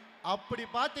இருக்குது. அப்படி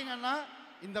பார்த்தீங்கன்னா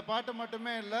இந்த பாட்டு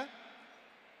மட்டுமே இல்லை,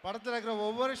 படத்தில் இருக்கிற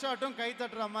ஒவ்வொரு ஷாட்டும்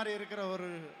கைத்தட்டுற மாதிரி இருக்கிற ஒரு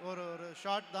ஒரு ஒரு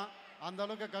ஷாட் தான். அந்த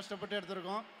அளவுக்கு கஷ்டப்பட்டு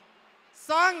எடுத்திருக்கோம்.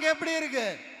 சாங் எப்படி இருக்கு?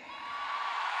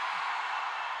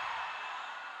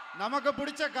 நமக்கு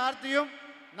பிடிச்ச கார்த்தியும்,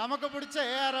 நமக்கு பிடிச்ச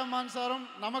ஏஆர் ரஹ்மான் சாரும்,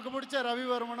 நமக்கு பிடிச்ச ரவி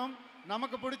வர்மனும்,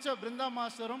 நமக்கு பிடிச்ச பிருந்தா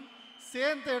மாஸ்டரும்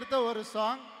சேர்ந்து எடுத்த ஒரு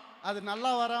சாங். அது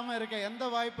நல்லா வராமல் இருக்க எந்த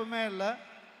வாய்ப்புமே இல்லை.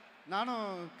 நானும்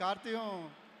கார்த்தியும்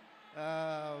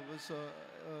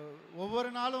ஒவ்வொரு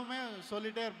நாளுமே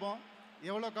சொல்லிகிட்டே இருப்போம்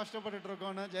எவ்வளோ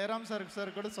கஷ்டப்பட்டுருக்கோன்னு. ஜெயராம்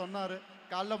சார் கூட சொன்னார்,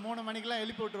 காலைல 3 மணிக்கெலாம்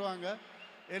எழுப்பி விட்டுருவாங்க.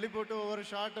 எழுப்பி விட்டு ஒவ்வொரு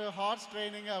ஷாட்டு ஹார்ஸ்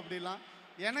ட்ரைனிங்கு அப்படிலாம்.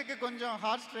 எனக்கு கொஞ்சம்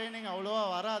ஹார்ஸ் ட்ரைனிங் அவ்வளோவா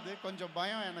வராது, கொஞ்சம்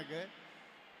பயம் எனக்கு.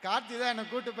 கார்த்தி தான் என்னை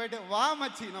கூப்பிட்டு போயிட்டு, வா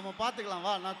மச்சி நம்ம பார்த்துக்கலாம்,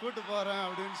 வா நான் கூப்பிட்டு போகிறேன்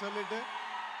அப்படின்னு சொல்லிட்டு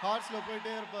ஹார்ஸில்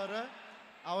போயிட்டே இருப்பார்.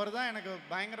 அவர் தான் எனக்கு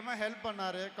பயங்கரமாக ஹெல்ப்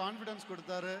பண்ணார், கான்ஃபிடென்ஸ்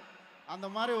கொடுத்தாரு. அந்த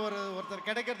மாதிரி ஒருத்தர்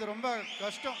கிடைக்கிறது ரொம்ப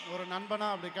கஷ்டம், ஒரு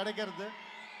நண்பனாக அப்படி கிடைக்கிறது.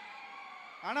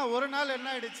 ஆனால் ஒரு நாள் என்ன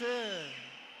ஆயிடுச்சு,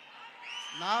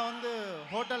 நான்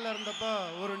ஹோட்டலில் இருந்தப்போ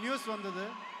ஒரு நியூஸ் வந்தது,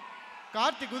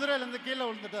 கார்த்தி குதிரையிலேருந்து கீழே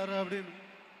விழுந்துட்டாரு அப்படின்னு.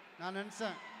 நான்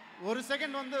நினச்சேன், ஒரு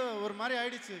செகண்ட் ஒரு மாதிரி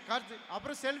ஆயிடுச்சு கார்த்தி.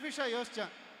 அப்புறம் செல்ஃபிஷாக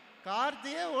யோசித்தேன்,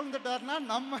 கார்த்தியே விழுந்துட்டாருன்னா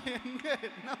நம்ம எங்கே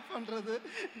என்ன பண்ணுறது,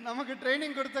 நமக்கு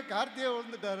ட்ரைனிங் கொடுத்த கார்த்தியே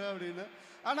விழுந்துட்டாரு அப்படின்னு.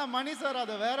 ஆனால் மணி சார்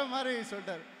அதை வேறு மாதிரி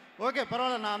சொல்லிட்டார். ஓகே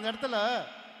பரவாயில்ல, நான் அந்த இடத்துல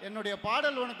என்னுடைய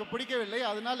பாடல் உனக்கு பிடிக்கவில்லை,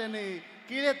 அதனால் என்னை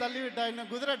கீழே தள்ளிவிட்டா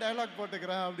இன்னும் குதிரை டைலாக்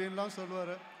போட்டுக்கிறேன் அப்படின்லாம்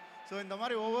சொல்லுவார். ஸோ இந்த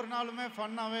மாதிரி ஒவ்வொரு நாளுமே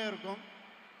ஃபன்னாகவே இருக்கும்.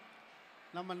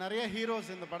 நம்ம நிறைய ஹீரோஸ்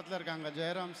இந்த படத்தில் இருக்காங்க.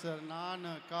 ஜெயராம் சார், நான்,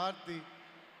 கார்த்தி,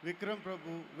 விக்ரம்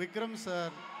பிரபு, விக்ரம்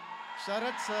சார்,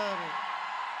 சரத் சார்,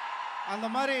 அந்த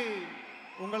மாதிரி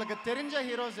உங்களுக்கு தெரிஞ்ச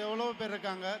ஹீரோஸ் எவ்வளோ பேர்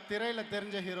இருக்காங்க. திரையில்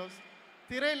தெரிஞ்ச ஹீரோஸ்,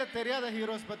 திரையில் தெரியாத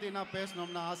ஹீரோஸ் பற்றி நான்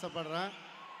பேசணும்னு ஆசைப்பட்றேன்.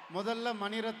 முதல்ல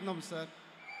மணிரத்னம் சார்,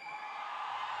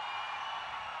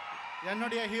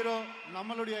 என்னுடைய ஹீரோ,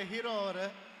 நம்மளுடைய ஹீரோ அவர்.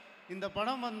 இந்த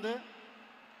படம்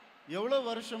எவ்வளோ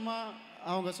வருஷமாக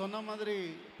அவங்க சொன்ன மாதிரி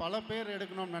பல பேர்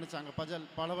எடுக்கணும்னு நினச்சாங்க,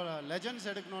 பல லெஜண்ட்ஸ்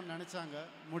எடுக்கணும்னு நினச்சாங்க,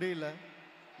 முடியல.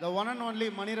 The one and only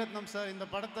Mani Ratnam sir இந்த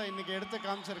படத்தை இன்றைக்கி எடுத்து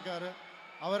காமிச்சிருக்காரு.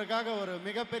 அவருக்காக ஒரு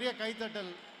மிகப்பெரிய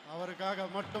கைத்தட்டல், அவருக்காக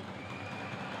மட்டும்.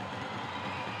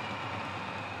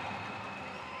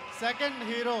 செகண்ட்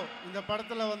ஹீரோ இந்த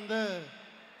படத்தில்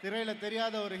திரையில்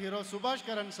தெரியாத ஒரு hero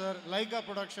Subaskaran sir, Lyca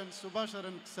productions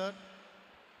Subaskaran sir.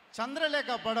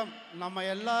 Chandralekha படம் நம்ம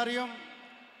எல்லாரையும்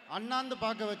அண்ணாந்து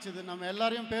பார்க்க வச்சது, நம்ம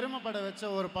எல்லாரையும் பெருமைப்பட வச்ச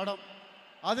ஒரு படம்.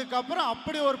 அதுக்கப்புறம்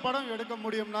அப்படி ஒரு படம் எடுக்க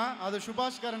முடியும்னா அது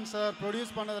சுபாஸ்கரன் சார்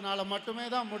ப்ரொடியூஸ் பண்ணதுனால மட்டுமே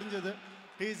தான் முடிஞ்சது.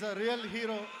 He is a real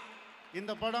hero.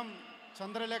 இந்த படம்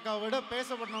சந்திரலேகாவை விட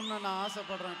பேசப்படணும்னு நான்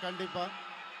ஆசைப்படுறேன். கண்டிப்பாக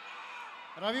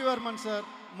ரவி வர்மன் சார்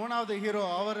 3வது ஹீரோ,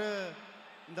 அவர்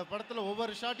இந்த படத்தில்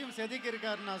ஒவ்வொரு ஷாட்டையும் செதுக்கி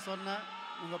இருக்காருன்னு நான் சொன்னேன்.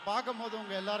 உங்கள் பார்க்கும் போது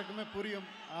உங்கள் எல்லாருக்குமே புரியும்.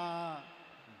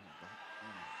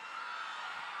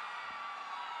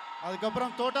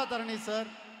 அதுக்கப்புறம் தோட்டா தரணி சார்,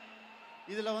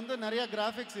 இதில் வந்து நிறைய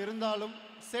கிராஃபிக்ஸ் இருந்தாலும்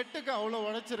செட்டுக்கு அவ்வளோ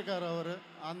உழைச்சிருக்காரு அவர்.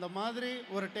 அந்த மாதிரி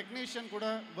ஒரு டெக்னீஷியன் கூட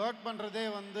ஒர்க் பண்ணுறதே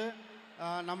வந்து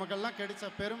நமக்கெல்லாம் கிடைச்ச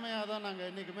பெருமையாக தான் நாங்கள்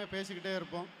என்றைக்குமே பேசிக்கிட்டே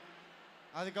இருப்போம்.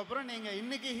 அதுக்கப்புறம் நீங்கள்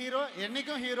இன்றைக்கி ஹீரோ,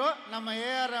 என்றைக்கும் ஹீரோ நம்ம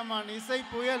ஏஆர் ரஹ்மான், இசை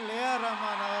புயல் ஏஆர்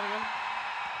ரஹ்மான் அவர்கள்.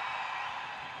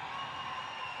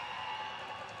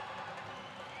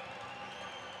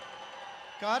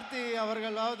 கார்த்தி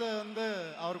அவர்களாவது வந்து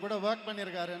அவர் கூட ஒர்க்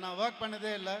பண்ணியிருக்காரு, நான் ஒர்க்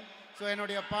பண்ணதே இல்லை. ஸோ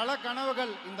என்னுடைய பல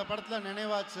கனவுகள் இந்த படத்தில்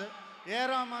நினைவாச்சு.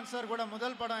 ஏஆர் ரஹ்மான் சார் கூட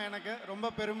முதல் படம் எனக்கு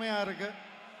ரொம்ப பெருமையாக இருக்குது.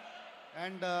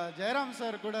 அண்ட் ஜெயராம்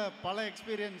சார் கூட பல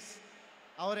எக்ஸ்பீரியன்ஸ்.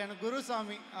 அவர் எனக்கு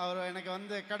குருசாமி, அவர் எனக்கு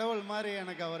வந்து கடவுள் மாதிரி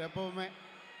எனக்கு. அவர் எப்போவுமே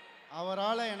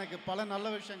அவரால் எனக்கு பல நல்ல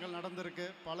விஷயங்கள் நடந்திருக்கு.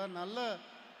 பல நல்ல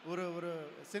ஒரு ஒரு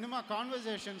சினிமா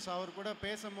கான்வர்சேஷன்ஸ் அவர் கூட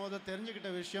பேசும்போது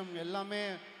தெரிஞ்சுக்கிட்ட விஷயம் எல்லாமே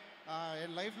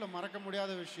என் லைஃப்பில் மறக்க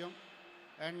முடியாத விஷயம்.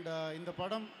 அண்ட் இந்த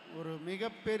படம் ஒரு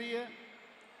மிகப்பெரிய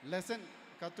லெசன்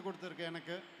கற்றுக் கொடுத்துருக்கு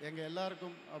எனக்கு, எங்கள்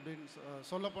எல்லாருக்கும். அப்படின்னு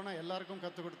சொல்லப்போனால் எல்லாருக்கும்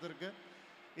கற்றுக் கொடுத்துருக்கு.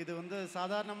 இது வந்து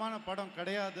சாதாரணமான படம்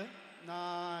கிடையாது.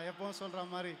 நான் எப்பவும் சொல்கிற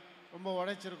மாதிரி ரொம்ப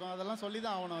உழைச்சிருக்கோம், அதெல்லாம் சொல்லி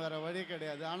தான் ஆகணும், வேறு வழி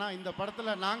கிடையாது. ஆனால் இந்த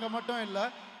படத்தில் நாங்கள் மட்டும் இல்லை,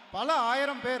 பல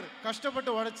 1000 பேர்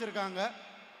கஷ்டப்பட்டு உழைச்சிருக்காங்க.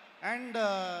 அண்ட்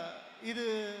இது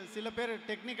சில பேர்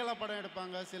டெக்னிக்கலாக படம்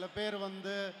எடுப்பாங்க, சில பேர்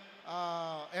வந்து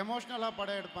எமோஷ்னலாக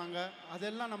படம் எடுப்பாங்க.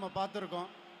 அதெல்லாம் நம்ம பார்த்துருக்கோம்.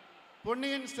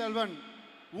 பொன்னியின் செல்வன்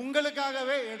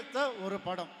உங்களுக்காகவே எடுத்த ஒரு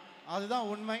படம், அதுதான்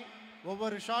உண்மை.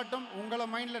 ஒவ்வொரு ஷாட்டும் உங்களை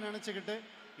மைண்டில் நினச்சிக்கிட்டு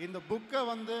இந்த புக்கை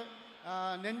வந்து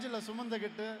நெஞ்சில்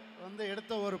சுமந்துக்கிட்டு வந்து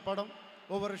எடுத்த ஒரு படம்.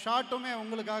 ஒவ்வொரு ஷாட்டுமே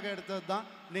உங்களுக்காக எடுத்தது தான்.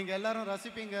 நீங்கள் எல்லோரும்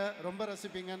ரசிப்பீங்க, ரொம்ப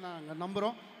ரசிப்பீங்கன்னு நாங்கள்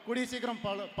நம்புகிறோம். கூடிய சீக்கிரம்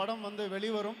படம் வந்து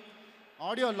வெளிவரும்.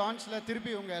 ஆடியோ லான்ச்சில்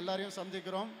திருப்பி உங்கள் எல்லாரையும்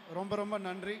சந்திக்கிறோம். ரொம்ப ரொம்ப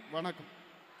நன்றி, வணக்கம்.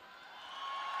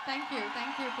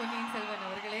 தேங்க்யூ பொன்னியின் செல்வன்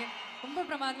அவர்களே. ரொம்ப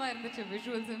பிரமாதமாக இருந்துச்சு.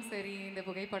 விஷுவல்ஸும் சரி, இந்த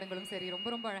புகைப்படங்களும் சரி, ரொம்ப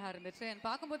ரொம்ப அழகாக இருந்துச்சு. அண்ட்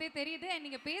பார்க்கும்போதே தெரியுது, அண்ட்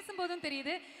நீங்கள் பேசும்போதும்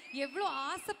தெரியுது எவ்வளோ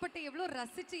ஆசைப்பட்டு, எவ்வளோ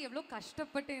ரசித்து, எவ்வளோ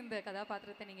கஷ்டப்பட்டு இந்த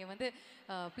கதாபாத்திரத்தை நீங்கள் வந்து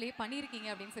ப்ளே பண்ணியிருக்கீங்க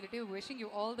அப்படின்னு சொல்லிட்டு wishing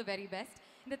you all the very best.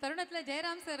 இந்த தருணத்தில்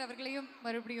ஜெயராம் சார் அவர்களையும்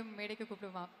மறுபடியும் மேடைக்கு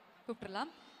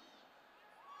கூப்பிட்டுடலாம்.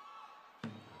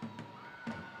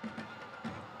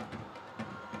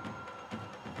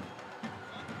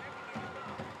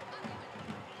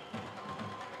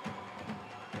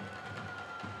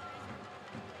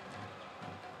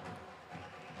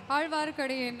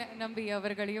 ஆழ்வார்க்கடியன் நம்பி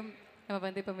அவர்களையும் நம்ம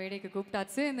வந்து இப்போ மேடைக்கு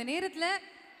கூப்பிட்டாச்சு. இந்த நேரத்தில்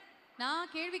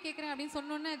நான் கேள்வி கேட்குறேன் அப்படின்னு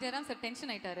சொன்னோன்னே ஜெயராம் சார்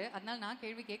டென்ஷன் ஆயிட்டாரு. அதனால நான்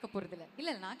கேள்வி கேட்க போகிறதில்ல.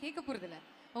 இல்லை, நான் கேட்க போகிறதில்ல.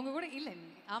 உங்கள் கூட இல்லை.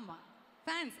 ஆமாம்,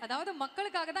 ஃபேன்ஸ், அதாவது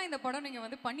மக்களுக்காக தான் இந்த படம் நீங்கள்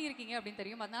வந்து பண்ணியிருக்கீங்க அப்படின்னு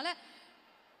தெரியும். அதனால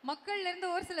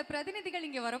மக்கள்லேருந்து ஒரு சில பிரதிநிதிகள்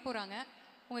இங்கே வர போகிறாங்க.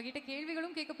 உங்ககிட்ட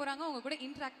கேள்விகளும் கேட்க போகிறாங்க, உங்கள் கூட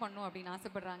இன்ட்ராக்ட் பண்ணணும் அப்படின்னு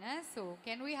ஆசைப்படுறாங்க. So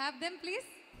can we have them please?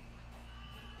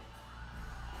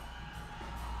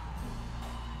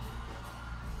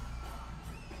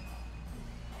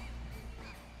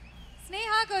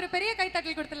 ஸ்னேகாக்கு ஒரு பெரிய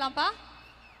கைத்தட்டல் கொடுத்துடலாம்ப்பா.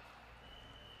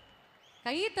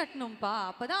 கை தட்டணும்ப்பா,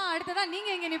 அப்பதான் அடுத்ததா நீங்க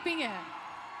எங்க நிப்பீங்க.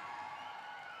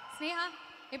 ஸ்னேகா,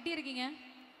 எப்படி இருக்கீங்க?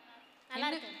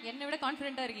 என்னை விட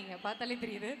கான்ஃபிடென்ட்டா இருக்கீங்க, பார்த்தாலே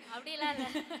தெரியுது. அப்படிலாம்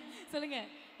இல்ல. சொல்லுங்க,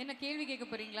 என்ன கேள்வி கேட்க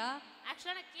போறீங்களா?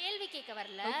 ஆக்சுவலா நான் கேள்வி கேட்க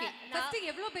வரல. ஃபர்ஸ்ட்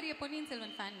எவ்வளவு பெரிய பொன்னியின்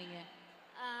செல்வன் ஃபேன் நீங்க?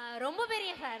 ரொம்ப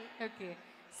பெரிய ஃபேன். ஓகே.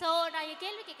 ஸோ நான்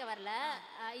கேள்வி கேட்க வரல.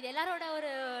 இது எல்லாரோட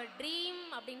ஒரு ட்ரீம்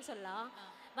அப்படின்னு சொல்லலாம்.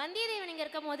 வந்தியத்தேவன் இங்கே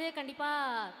இருக்கும் போது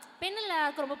கண்டிப்பாக பெண்ணில்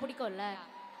எல்லாருக்கும் ரொம்ப பிடிக்கும்ல.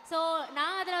 ஸோ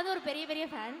நான் அதில் வந்து ஒரு பெரிய பெரிய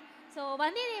ஃபேன். ஸோ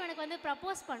வந்தியத்தேவனுக்கு வந்து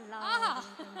ப்ரப்போஸ் பண்ணலாம்.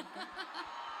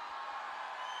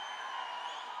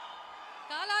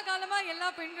 காலாகாலமா எல்லா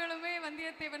பெண்களுமே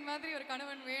வந்தியத்தேவன் மாதிரி ஒரு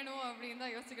கணவன் வேணும் அப்படின்னு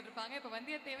தான் யோசிச்சுக்கிட்டு இருப்பாங்க. இப்போ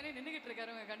வந்தியத்தேவனே நின்றுகிட்டு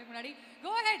இருக்காரு உங்க கண்ணுக்கு முன்னாடி.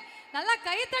 கோ ஹெட், நல்லா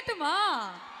கை தட்டுமா.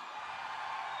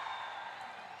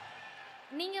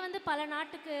 நீங்கள் வந்து பல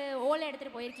நாட்டுக்கு ஓலை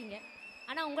எடுத்துகிட்டு போயிருக்கீங்க.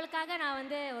 ஆனால் உங்களுக்காக நான்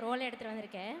வந்து ஒரு ஓலை எடுத்துகிட்டு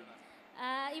வந்திருக்கேன்.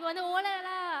 இப்போ வந்து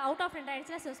ஓலைலாம் அவுட் ஆஃப் ட்ரெண்ட்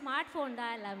ஆகிடுச்சுன்னா, ஸோ ஸ்மார்ட் ஃபோன்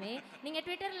தான் எல்லாமே. நீங்கள்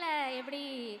ட்விட்டரில் எப்படி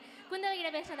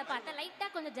குந்தவைகிட்ட பேசுகிறத பார்த்தா லைட்டாக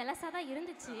கொஞ்சம் ஜெலஸாக தான்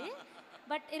இருந்துச்சு.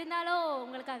 பட் இருந்தாலும்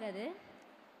உங்களுக்காக அது.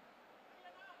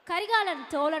 கரிகாலன்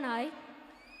சோழனாய்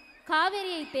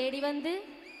காவேரியை தேடி வந்து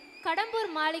கடம்பூர்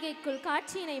மாளிகைக்குள்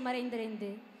காட்சியினை மறைந்திருந்து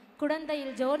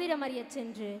குடந்தையில் ஜோதிடம் அறியச்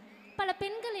சென்று பல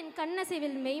பெண்களின்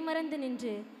கண்ணசைவில் மெய்மறந்து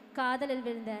நின்று காதலில்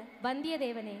விழுந்த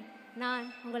வந்தியத்தேவனே, நான்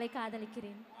உங்களை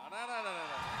காதலிக்கிறேன்.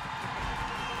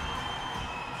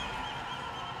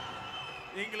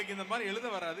 எங்களுக்கு இந்த மாதிரி எழுத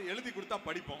வராது, எழுதி கொடுத்தா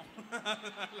படிப்போம்.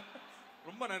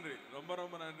 ரொம்ப நன்றி, ரொம்ப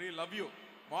ரொம்ப நன்றி. Love you.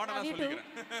 மாடனா சொல்லிக்கிறேன்.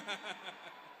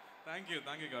 Thank you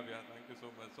thank you Kavya, thank you so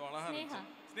much. So அழகா இருந்துச்சு.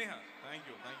 ஸ்னேகா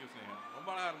தேங்க்யூ தேங்க்யூ ஸ்னேகா, ரொம்ப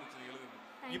அழகா இருந்துச்சு நீங்க எழுதுனது.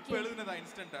 இப்போ எழுதுனதா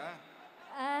இன்ஸ்டன்ட்டா?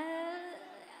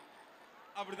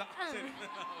 அப்படிதான். சரி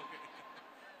ஓகே.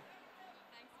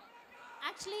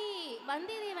 ஆக்சுவலி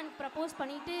வந்தியத்தேவனுக்கு ப்ரப்போஸ்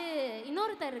பண்ணிட்டு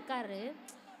இன்னொருத்தர் இருக்காரு,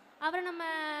 அவரை நம்ம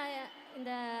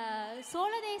இந்த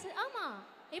சோழதேச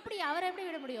எப்படி அவரை எப்படி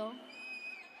விட முடியும்?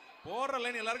 போடுற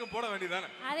லைன் எல்லாருக்கும் போட வேண்டியதானே?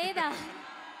 அதேதான்.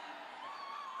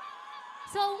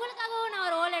 ஸோ உங்களுக்காகவும் நான்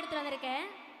ஒரு ரோல் எடுத்து வந்திருக்கேன்.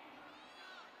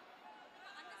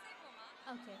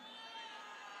 ஓகே,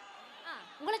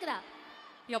 உங்களுக்கு தான்.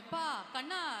 எப்பா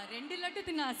கண்ணா 2 லட்டு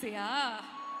தின்ன ஆசையா?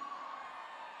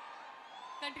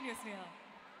 கண்டினியூஸ்லியா.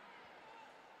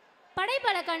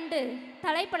 படைப்பல கண்டு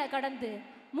தலைப்பல கடந்து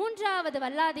 3வது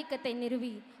வல்லாதிக்கத்தை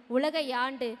நிறுவி உலகை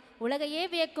ஆண்டு உலகையே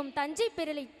வியக்கும் தஞ்சை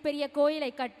பெரிய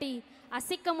கோயிலை கட்டி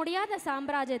அசைக்க முடியாத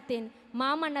சாம்ராஜ்யத்தின்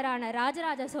மாமன்னரான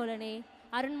ராஜராஜ சோழனே,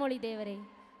 அருண்மொழி தேவரே,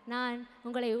 நான்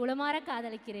உங்களை உளமாற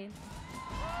காதலிக்கிறேன்.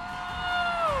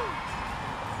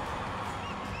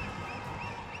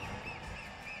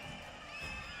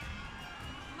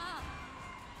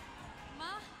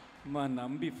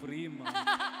 நம்பி ஃப்ரீமா.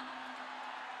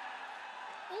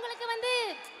 உங்களுக்கு வந்து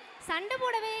சண்டை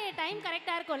போடவே டைம்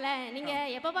கரெக்டாக இருக்கும்ல.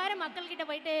 நீங்கள் எப்போ பாரு மக்கள்கிட்ட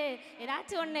போயிட்டு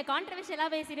ஏதாச்சும் ஒன்று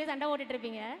கான்ட்ரவர்ஷியலாக பேசிட்டு சண்டை போட்டுட்டு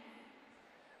இருப்பீங்க.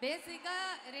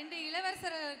 பேசிக்காக 2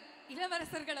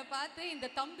 இளவரசர்களை பார்த்து இந்த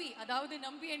தம்பி, அதாவது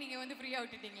நம்பியை நீங்கள் வந்து ஃப்ரீயாக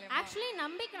விட்டுட்டீங்களே. ஆக்சுவலி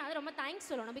நம்பிக்கை நான் ரொம்ப தேங்க்ஸ்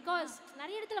சொல்லணும். பிகாஸ்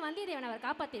நிறைய இடத்துல வந்தியத்தேவன் அவர்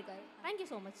காப்பாற்றிருக்காரு. Thank you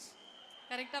so much.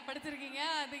 கரெக்டாக படிச்சிருக்கீங்க,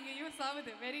 அது இங்கே யூஸ்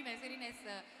ஆகுது. Very nice very nice.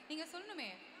 நீங்கள் சொல்லணுமே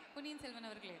பொன்னியின் செல்வன்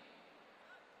அவர்களே.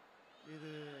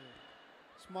 இது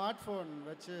ஸ்மார்ட் ஃபோன்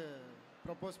வச்சு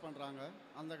ப்ரப்போஸ் பண்ணுறாங்க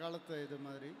அந்த காலத்து இது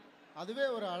மாதிரி. அதுவே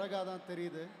ஒரு அழகாக தான்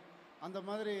தெரியுது. அந்த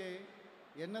மாதிரி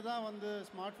என்ன தான் வந்து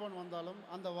ஸ்மார்ட் ஃபோன் வந்தாலும்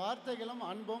அந்த வார்த்தைகளும்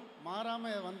அன்பும்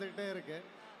மாறாமல் வந்துக்கிட்டே இருக்கு.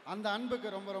 அந்த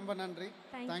அன்புக்கு ரொம்ப ரொம்ப நன்றி.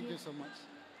 Thank you so much.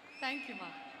 தேங்க்யூமா,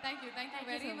 thank you thank you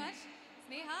very much.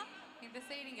 Sneha இந்த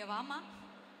சைடு இங்கே வாமா,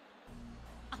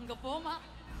 அங்கே போமா.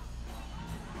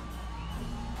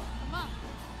 அம்மா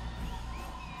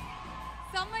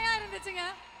செம்மையாக இருந்துச்சுங்க.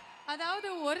 அதாவது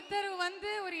ஒருத்தர் வந்து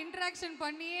ஒரு இன்ட்ராக்ஷன்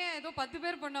பண்ணியே ஏதோ 10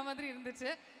 பேர் பண்ண மாதிரி இருந்துச்சு.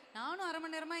 நானும் 1/2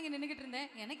 மணி நேரமாக இங்கே நின்றுக்கிட்டு இருந்தேன்.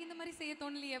 எனக்கு இந்த மாதிரி செய்ய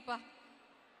தோணலையேப்பா,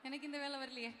 எனக்கு இந்த வேலை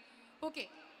வரலையே. ஓகே,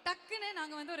 டக்குன்னு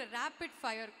நாங்கள் வந்து ஒரு ரேபிட்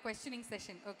ஃபயர் கொஸ்டினிங்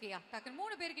செஷன். ஓகேயா, டக்குன்னு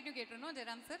 3 பேர்கிட்டையும் கேட்டுருந்தோம்.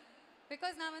 ஜெயராம் சார்,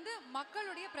 பிகாஸ் நான் வந்து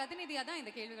மக்களுடைய பிரதிநிதியாக தான்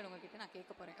இந்த கேள்விகள் உங்ககிட்ட நான்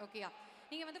கேட்க போகிறேன். ஓகேயா,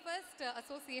 நீங்கள் வந்து first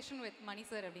association with money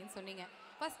sir அப்படின்னு சொன்னீங்க.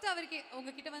 ஃபஸ்ட்டு அவருக்கு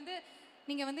உங்ககிட்ட வந்து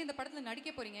நீங்கள் வந்து இந்த படத்தில் நடிக்க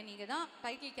போகிறீங்க, நீங்கள் தான்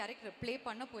டைட்டில் கேரக்டர் ப்ளே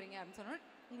பண்ண போகிறீங்க அப்படின்னு சொன்னோம்.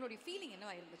 உங்களுடைய ஃபீலிங்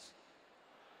என்னவா இருந்துச்சு?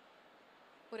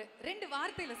 ஒரு 2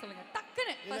 வார்த்தையில் சொல்லுங்கள்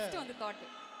டக்குன்னு. ஃபர்ஸ்ட் வந்து தாட்.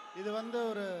 இது வந்து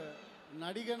ஒரு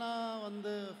நடிகனாக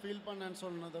வந்து ஃபீல் பண்ணேன்னு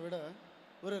சொன்னதை விட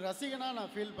ஒரு ரசிகனாக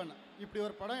நான் ஃபீல் பண்ணேன். இப்படி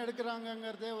ஒரு படம்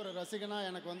எடுக்கிறாங்கங்கிறதே ஒரு ரசிகனாக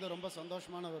எனக்கு வந்து ரொம்ப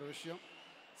சந்தோஷமான ஒரு விஷயம்.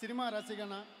 சினிமா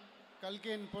ரசிகனா,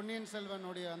 கல்கியின் பொன்னியின்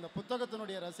செல்வனுடைய அந்த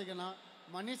புத்தகத்தினுடைய ரசிகனா,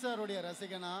 மணி சாருடைய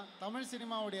ரசிகனா, தமிழ்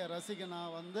சினிமாவுடைய ரசிகனா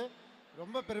வந்து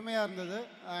ரொம்ப பெருமையாக இருந்தது.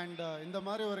 அண்ட் இந்த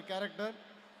மாதிரி ஒரு கேரக்டர்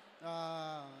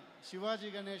சிவாஜி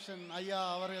கணேசன் ஐயா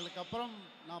அவர்களுக்கு அப்புறம்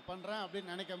நான் பண்ணுறேன்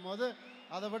அப்படின்னு நினைக்கும் போது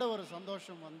அதை விட ஒரு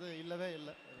சந்தோஷம் வந்து இல்லவே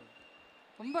இல்லை.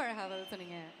 ரொம்ப அழகாக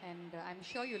சொன்னீங்க. And I am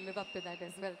sure you live up to that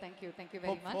as well. Thank you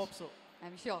very much. Hope so. I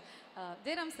am sure.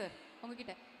 Jayaram sir,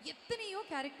 உங்ககிட்ட எத்தனையோ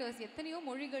கேரக்டர்ஸ் எத்தனையோ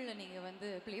மொழிகளில் நீங்கள் வந்து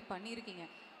ப்ளே பண்ணியிருக்கீங்க.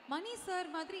 மணி சார்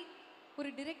மாதிரி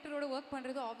ஒரு டிரெக்டரோட ஒர்க்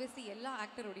பண்ணுறது ஆப்வியஸ்லி எல்லா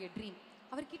ஆக்டரோடைய ட்ரீம்.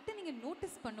 அவர்கிட்ட நீங்கள்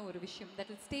நோட்டீஸ் பண்ண ஒரு விஷயம்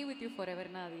that will stay with you for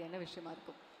எவர்னா அது என்ன விஷயமா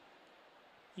இருக்கும்?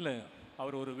 இல்லை,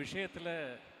 அவர் ஒரு விஷயத்தில்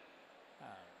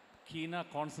கீனாக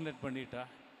கான்சன்ட்ரேட் பண்ணிட்டா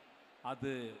அது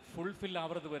ஃபுல்ஃபில்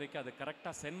ஆகிறது வரைக்கும், அது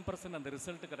கரெக்டாக 10% அந்த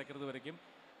ரிசல்ட் கிடைக்கிறது வரைக்கும்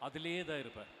அதிலே தான்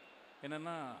இருப்பார்.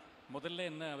 என்னென்னா முதல்ல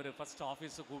என்ன அவர் ஃபஸ்ட்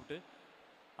ஆஃபீஸை கூப்பிட்டு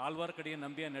ஆழ்வார்க்கடியை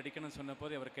நம்பியாக நடிக்கணும்னு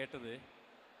சொன்னபோது அவர் கேட்டது,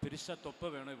 பெருசாக தொப்பை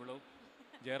வேணும், இவ்வளோ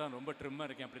ஜெயராம் ரொம்ப ட்ரிம்மாக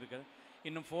இருக்கேன், அப்படி இருக்காது,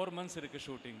 இன்னும் 4 months இருக்குது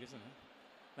ஷூட்டிங்கு சொன்னேன்.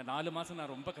 இந்த 4 மாதம்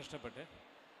நான் ரொம்ப கஷ்டப்பட்டேன்.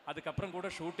 அதுக்கப்புறம் கூட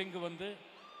ஷூட்டிங்கு வந்து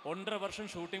 1.5 வருஷம்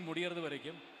ஷூட்டிங் முடியறது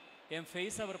வரைக்கும் என்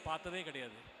ஃபேஸ் அவர் பார்த்ததே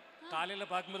கிடையாது.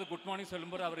 காலையில் பார்க்கும்போது குட் மார்னிங்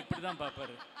சொல்லும்போது அவர் இப்படி தான்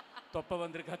பார்ப்பார். தொப்பை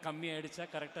வந்திருக்கா, கம்மி ஆகிடுச்சா,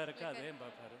 கரெக்டாக இருக்கா, அதே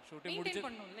பார்ப்பார்.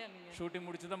 ஷூட்டிங்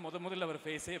முடிச்சு தான் முதல்ல அவர்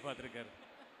ஃபேஸே பார்த்துருக்காரு.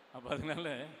 அப்போ அதனால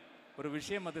ஒரு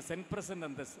விஷயம் அது 10%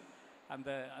 அந்த அந்த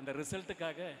அந்த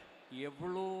ரிசல்ட்டுக்காக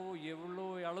எவ்வளோ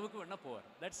அளவுக்கு வேணால் போவார்.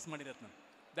 That's Mani Ratnam,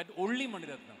 that only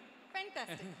Mani Ratnam.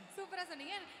 Fantastic, சூப்பரா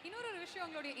சொன்னீங்க. இன்னொரு விஷயம்,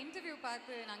 உங்களுடைய இன்டர்வியூ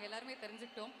பார்த்து நாங்க எல்லாருமே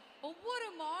தெரிஞ்சுக்கிட்டோம். ஒவ்வொரு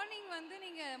மார்னிங் வந்து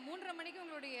நீங்க 3:30 மணிக்கு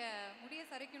உங்களுடைய முடியை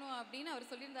சரிக்கணும் அப்படின்னு அவர்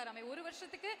சொல்லியிருந்தாராமே. ஒரு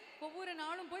வருஷத்துக்கு ஒவ்வொரு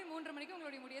நாளும் போய் 3:30 மணிக்கு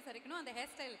உங்களுடைய முடியை சரிக்கணும், அந்த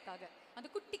ஹேர் ஸ்டைலுக்காக, அந்த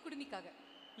குட்டி குடுமிக்காக.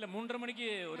 இல்லை 3:30 மணிக்கு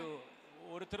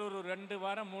ஒருத்தர் ஒரு 2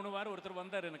 வாரம் 3 வாரம் ஒருத்தர்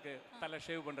வந்தார் எனக்கு தலை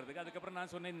ஷேவ் பண்ணுறதுக்கு. அதுக்கப்புறம்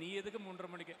நான் சொன்னேன், நீ எதுக்கு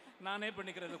 3:30 மணிக்கு, நானே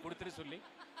பண்ணிக்கிறத கொடுத்துட்டு சொல்லி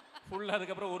ஃபுல்லாக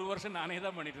அதுக்கப்புறம் ஒரு வருஷம் நானே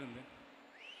தான் பண்ணிட்டு இருந்தேன்.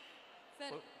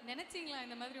 சார், நினைச்சீங்களா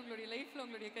இந்த மாதிரி உங்களுடைய லைஃப்ல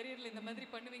உங்களுடைய கரியர்ல இந்த மாதிரி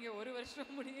பண்ணுவீங்க, ஒரு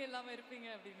வருஷம் முடியே இல்லாம இருப்பீங்க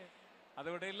அப்படின்னு?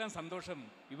 அதோட எல்லாம் சந்தோஷம்.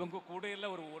 இவங்க கூட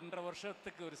எல்லாம் ஒரு 1.5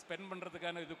 வருஷத்துக்கு ஒரு ஸ்பெண்ட்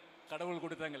பண்ணுறதுக்கான இது கடவுள்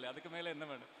கொடுத்தாங்கல்ல, அதுக்கு மேலே என்ன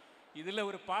வேணும்? இதில்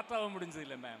ஒரு பார்ட்டாக முடிஞ்சது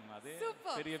இல்லை மேம், அது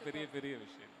பெரிய பெரிய பெரிய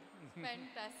விஷயம்.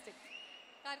 ஃபேண்டாஸ்டிக்.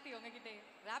 கார்த்தி, உங்ககிட்ட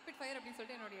ரேபிட் ஃபயர் அப்படின்னு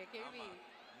சொல்லிட்டு என்னுடைய கேள்வி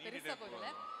பெருசா போகல.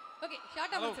 ஓகே,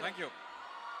 ஷார்ட்டா முடிச்சு. Thank you.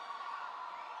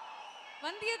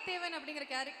 வந்தியத்தேவன் அப்படிங்கிற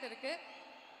கேரக்டருக்கு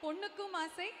பொண்ணுக்கும்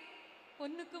ஆசை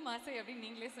பொண்ணுக்கும் ஆசை அப்படின்னு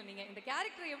நீங்களே சொன்னீங்க. இந்த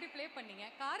கேரக்டரை எப்படி ப்ளே பண்ணீங்க?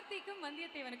 கார்த்திக்கும்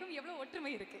வந்தியத்தேவனுக்கும் எவ்வளவு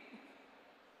ஒற்றுமை இருக்கு?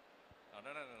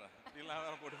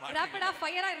 ரேபிடா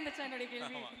ஃபயரா இருந்துச்சு என்னுடைய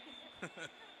கேள்வி.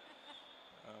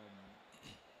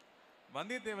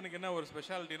 வந்தியத்தேவனுக்கு என்ன ஒரு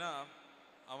ஸ்பெஷாலிட்டினா,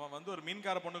 அவன் வந்து ஒரு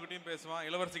மீன்கார பொண்ணுகிட்டையும் பேசுவான்,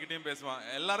 இளவரசிக்கிட்டையும் பேசுவான்,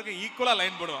 எல்லாருக்கும் ஈக்குவலா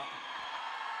லைன் போடுவான்,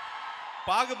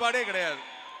 பாகுபாடே கிடையாது,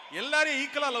 எல்லாரையும்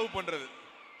ஈக்குவலா லவ் பண்றது.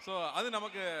 ஸோ அது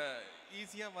நமக்கு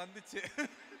ஈஸியா வந்துச்சு.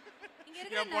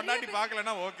 என் பொண்டாட்டி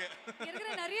பார்க்கலன்னா ஓகே.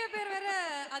 இருக்கிற நிறைய பேர் வேற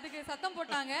அதுக்கு சத்தம்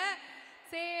போட்டாங்க,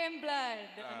 சேம்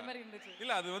பிளட் அந்த மாதிரி இருந்துச்சு.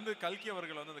 இல்ல, அது வந்து கல்கி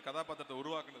அவர்கள் வந்து அந்த கதாபாத்திரத்தை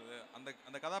உருவாக்குனது,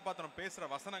 அந்த கதாபாத்திரம் பேசுற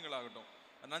வசனங்கள் ஆகட்டும்,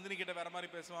 நந்தினி கிட்ட வேற மாதிரி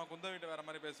பேசுவான், குந்தவி கிட்ட வேற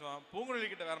மாதிரி பேசுவான், பூங்குழலி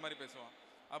கிட்ட வேற மாதிரி பேசுவான்.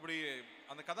 அப்படி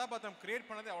அந்த கதாபாத்திரம் கிரியேட்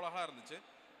பண்ணதே அவ்வளோ அழகா இருந்துச்சு.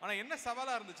 ஆனா என்ன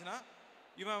சவாலா இருந்துச்சுன்னா,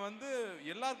 இவன் வந்து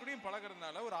எல்லாருக்கூடையும்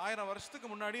பழகிறதுனால ஒரு 1000 வருஷத்துக்கு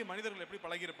முன்னாடி மனிதர்கள் எப்படி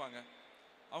பழகியிருப்பாங்க,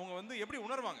 அவங்க வந்து எப்படி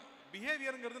உணர்வாங்க,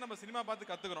 பிஹேவியருங்கிறது நம்ம சினிமா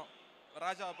பார்த்து கத்துக்கிறோம்.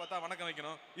 ராஜாவை பார்த்தா வணக்கம்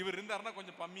வைக்கணும், இவர் இருந்தாருன்னா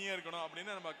கொஞ்சம் பம்மியே இருக்கணும்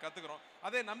அப்படின்னு நம்ம கத்துக்கிறோம்.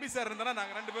 அதே நம்பி சார் இருந்தா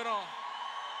நாங்க 2 பேரும்,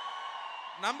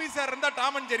 நம்பி சார் இருந்தா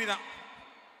டாம் அண்ட் ஜெரி தான்,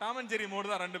 டாம் அண்ட் ஜெரி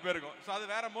மோடு தான் 2 பேருக்கும். ஸோ அது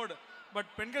வேற மோடு. பட்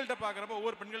பெண்கள்கிட்ட பார்க்குறப்ப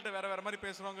ஒவ்வொரு பெண்கள்கிட்ட வேற வேற மாதிரி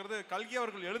பேசுவாங்கிறது கல்கி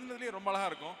அவர்கள் எழுதுனதுலேயே ரொம்ப அழகா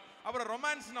இருக்கும். அப்புறம்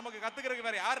ரொமான்ஸ் நமக்கு கத்துக்கிறதுக்கு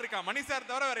வேற யார் இருக்கா? மணி சார்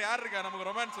தவிர வேற யார் இருக்கா நமக்கு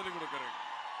ரொமான்ஸ் சொல்லி கொடுக்குறது?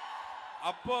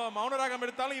 அப்போ மௌனராகம்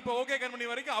எடுத்தாலும் இப்போ ஓகே கண்மணி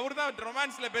வரைக்கும் அவர் தான்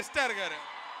ரொமான்ஸ்ல பெஸ்டா இருக்காரு.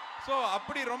 ஸோ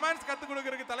அப்படி ரொமான்ஸ் கற்றுக்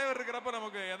கொடுக்கறதுக்கு தலைவர் இருக்கிறப்ப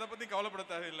நமக்கு எதை பத்தி கவலைப்பட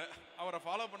தேவையில்லை, அவரை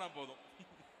ஃபாலோ பண்ணா போதும்.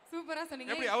 சூப்பரா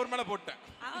சொன்னீங்க. எப்படி அவர் மேல போட்டேன்.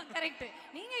 கரெக்ட்.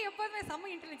 நீங்க எப்போதுமே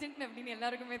செம்ம இன்டெலிஜென்ட் அப்படின்னு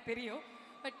எல்லாருக்குமே தெரியும்.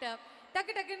 பட்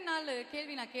டக்கு டக்குன்னு 4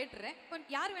 கேள்வி நான் கேட்டுறேன். இப்போ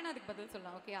யார் வேணா அதுக்கு பதில்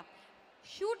சொல்லலாம், ஓகேயா?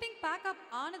 ஷூட்டிங் பேக்கப்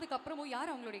ஆனதுக்கு அப்புறமும்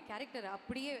யார் அவங்களுடைய கேரக்டர்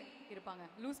அப்படியே இருப்பாங்க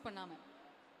லூஸ் பண்ணாம?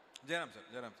 ஜெயராம் சார்.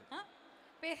 ஜெயராம் சார்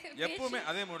எப்பவுமே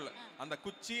அதே மூடல, அந்த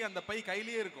குச்சி அந்த பை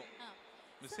கையிலேயே இருக்கும்,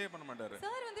 மிஸ்ஸே பண்ண மாட்டாரு.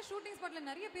 சார் வந்து ஷூட்டிங் ஸ்பாட்ல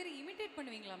நிறைய பேர் இமிடேட்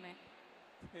பண்ணுவீங்களாமே,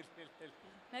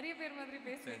 நிறைய பேர் மாதிரி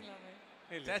பேசுவீங்களாமே?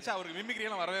 சேச்சா, அவருக்கு மிமிக்ரி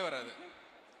எல்லாம் வரவே வராது,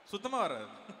 சுத்தமா வராது.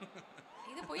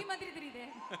 இது பொய் மாதிரி தெரியுதே.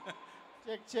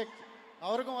 செக் செக்,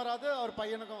 அவருக்கும் வராது, அவர்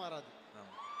பையனுக்கும் வராது.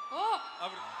 ஓ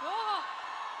ஓ,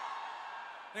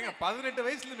 ஏங்க 18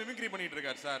 வயசுல மிமிக்ரி பண்ணிட்டு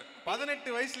இருக்காரு சார்.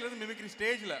 18 வயசுல இருந்து மிமிக்ரி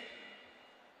ஸ்டேஜ்ல.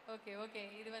 ஓகே ஓகே,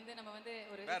 இது வந்து நம்ம வந்து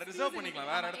ஒரு வேற ரிசர்வ்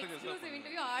பண்ணிக்கலாம், வேற இடத்துக்கு எக்ஸ்க்ளூசிவ்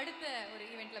இன்டர்வியூ அடுத்த ஒரு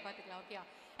ஈவென்ட்ல பாத்துக்கலாம், ஓகேயா?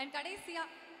 அண்ட் கடைசியா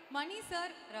மணி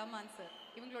சார், ரஹ்மான் சார்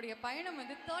இவங்களுடைய பயணம்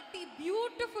வந்து 30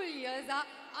 பியூட்டிஃபுல் இயர்ஸா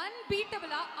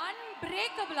அன்பீட்டபிளா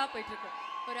அன்பிரேக்கபிளா போயிட்டு இருக்கு.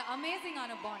 ஒரு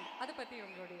அமேசிங்கான பாண்ட், அதை பத்தி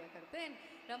உங்களுடைய கருத்து.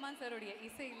 ரஹ்மான் சாருடைய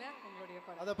இசையில உங்களுடைய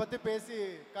படம், அதை பத்தி பேசி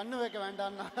கண்ணு வைக்க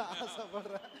வேண்டாம்னு நான்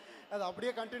ஆசைப்படுறேன். அது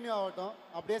அப்படியே கண்டினியூ ஆகட்டும்,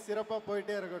 அப்படியே சிறப்பாக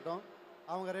போயிட்டே இருக்கட்டும்.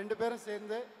 அவங்க 2 பேரும்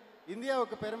சேர்ந்து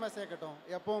இந்தியாவுக்கு பெருமை சேர்க்கட்டும்,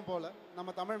 எப்பவும் போல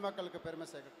நம்ம தமிழ் மக்களுக்கு பெருமை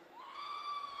சேர்க்கட்டும்.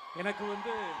 எனக்கு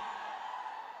வந்து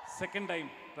செகண்ட் டைம்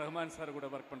ரஹ்மான் சார் கூட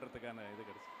ஒர்க் பண்ணுறதுக்கான இது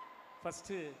கிடைச்சு.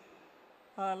 ஃபஸ்ட்டு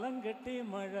அலங்கட்டி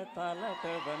மழை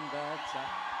தாலாட்ட வந்தாச்சா,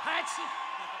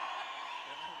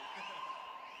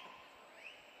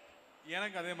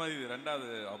 எனக்கு அதே மாதிரி இது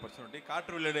 2வது ஆப்பர்ச்சுனிட்டி.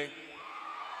 காற்று வில்லடே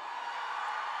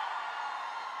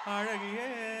அழகியே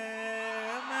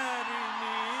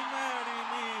மரினி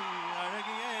மரினி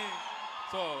அழகியே.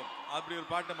 ஸோ அப்படி ஒரு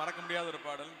பாட்டு, மறக்க முடியாத ஒரு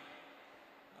பாடல்.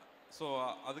 ஸோ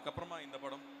அதுக்கப்புறமா இந்த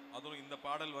படம், அதுவும் இந்த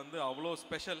பாடல் வந்து அவ்வளோ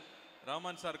ஸ்பெஷல்.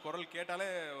 ரஹ்மான் சார் குரல் கேட்டாலே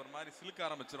ஒரு மாதிரி சிலுக்க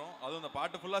ஆரம்பிச்சிடும், அதுவும் இந்த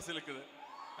பாட்டு ஃபுல்லாக சிலுக்குது.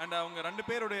 அண்ட் அவங்க 2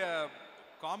 பேருடைய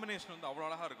காம்பினேஷன் வந்து அவ்வளோ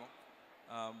அழகாக இருக்கும்.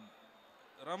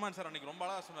 ரஹ்மான் சார் அன்றைக்கி ரொம்ப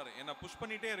அழகாக சொன்னார், என்னை புஷ்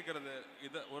பண்ணிகிட்டே இருக்கிறது,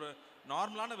 இது ஒரு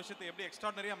நார்மலான விஷயத்தை எப்படி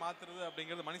எக்ஸ்ட்ராடனரியாக மாற்றுறது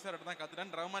அப்படிங்கிறது மணி சார்கிட்ட தான்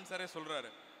கற்றுட்டேன்னு ரஹ்மான் சாரே சொல்கிறாரு.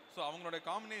 ஸோ அவங்களுடைய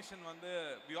காம்பினேஷன் வந்து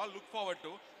we all look forward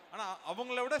to. ஆனால்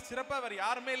அவங்கள விட சிறப்பாக வேறு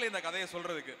யாருமே இல்லை இந்த கதையை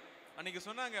சொல்கிறதுக்கு. அன்றைக்கி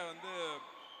சொன்னாங்க வந்து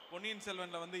பொன்னியின்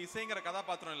செல்வனில் வந்து இசைங்கிற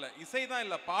கதாபாத்திரம் இல்லை, இசை தான்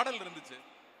இல்லை, பாடல் இருந்துச்சு.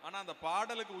 ஆனா அந்த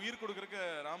பாடலுக்கு உயிர் கொடுக்கறதுக்கு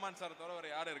ரஹ்மான் சார் தவிர வேற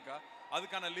யாரும் இருக்கா?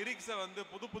 அதுக்கான லிரிக்ஸை வந்து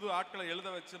புது புது ஆட்களை எழுத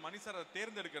வச்சு மணி சார் அதை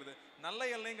தேர்ந்தெடுக்கிறது. நல்ல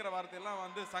எல்லைங்கிற வார்த்தையெல்லாம்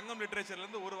வந்து சங்கம் லிட்ரேச்சர்ல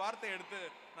இருந்து ஒரு வார்த்தையை எடுத்து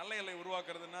நல்ல எல்லை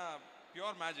உருவாக்குறதுன்னா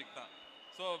பியூர் மேஜிக் தான்.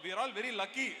 So we are all very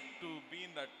lucky to be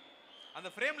in that. அந்த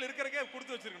ஃப்ரேம்ல இருக்கிறக்கே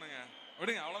கொடுத்து வச்சிருக்கணுங்க.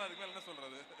 விடுங்க, அவ்வளோதான். அதுக்கு மேல என்ன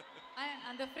சொல்றது?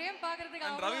 அந்த ஃப்ரேம்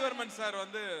பார்க்கறதுக்கு ரவி வர்மன் சார்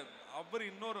வந்து அவர்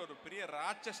இன்னொரு பெரிய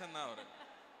ராட்சசன் தான். அவர்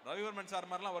ரவிவர்மன் சார்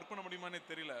மாதிரிலாம் ஒர்க் பண்ண முடியுமான்னு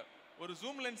தெரியல. ஒரு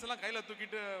ஜூம் லென்ஸ் எல்லாம் கையில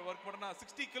தூக்கிட்டு ஒர்க் பண்ணா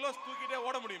 60 கிலோஸ் தூக்கிட்டே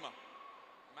ஓட முடியுமா?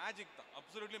 மேஜிக் தான்,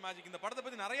 அப்சல்யூட்லி மேஜிக். இந்த படத்தை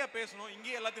பத்தி நிறைய பேசணும்,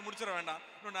 இங்கேயே எல்லாத்தையும் முடிச்சிட வேண்டாம்.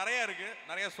 இன்னும் நிறைய இருக்கு,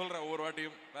 நிறைய சொல்றேன், ஒவ்வொரு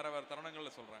வாட்டியும் வேற வேற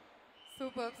தருணங்கள்ல சொல்றேன்.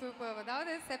 Super super.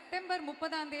 அதாவது செப்டம்பர்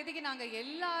 30ஆம் தேதிக்கு நாங்க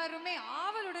எல்லாருமே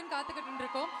ஆவலுடன் காத்துக்கிட்டு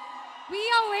இருக்கோம். we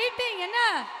are waiting. என்ன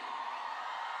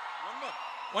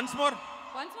once more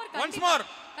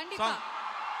கண்டிப்பா.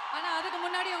 ஆனா அதுக்கு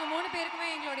முன்னாடி உங்க மூணு பேருக்குமே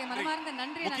எங்களுடைய மனமார்ந்த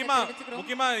நன்றியை நாங்க தெரிவிச்சுக்கிறோம்.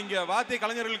 முக்கியமா இங்க வாத்திய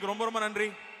கலைஞர்களுக்கு ரொம்ப ரொம்ப நன்றி.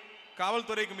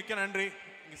 காவல்துறைக்கு மிக்க நன்றி.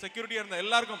 இங்க செக்யூரிட்டியா இருந்த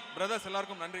எல்லாருக்கும், பிரதர்ஸ்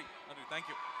எல்லாருக்கும் நன்றி.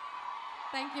 தேங்க்யூ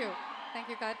தேங்க்யூ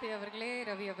தேங்க்யூ கார்த்தி அவர்களே,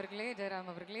 ரவி அவர்களே,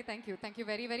 ஜெயராம் அவர்களே, தேங்க்யூ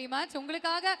வெரி வெரி மச்.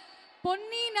 உங்களுக்காக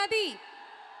பொன்னி நதி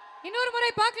இன்னொரு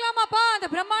முறை பார்க்கலாமாப்பா அந்த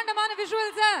பிரம்மாண்டமான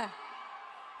விஷுவல்ஸ?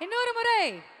 இன்னொரு முறை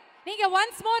நீங்க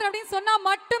ஒன்ஸ் மோர் அப்படின்னு சொன்னா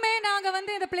மட்டுமே நாங்க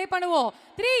வந்து இதை ப்ளே பண்ணுவோம்.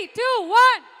 3 2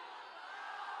 1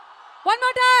 one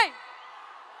more time.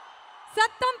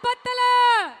 சத்தம் பத்தல.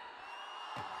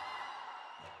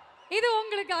 இது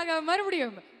உங்களுக்காக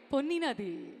மறுபடியும் பொன்னி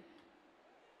நதி.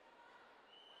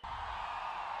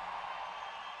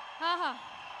 ஆஹா,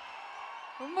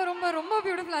 ரொம்ப ரொம்ப ரொம்ப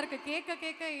பியூட்டிஃபுல்லா இருக்கு. கேட்க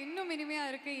கேட்க இன்னும் இனிமையா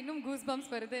இருக்கு, இன்னும் கூஸ்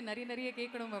பம்ப்ஸ் வருது. நிறைய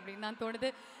கேட்கணும் அப்படின்னு நான் தோணுது.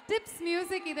 டிப்ஸ்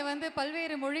மியூசிக் இதை வந்து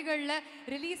பல்வேறு மொழிகளில்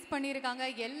ரிலீஸ் பண்ணியிருக்காங்க.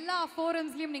 எல்லா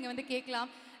ஃபோரம்ஸ்லையும் நீங்கள் வந்து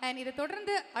கேட்கலாம். அண்ட் இதை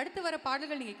தொடர்ந்து அடுத்து வர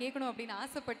பாடல்கள் நீங்கள் கேட்கணும் அப்படின்னு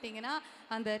ஆசைப்பட்டீங்கன்னா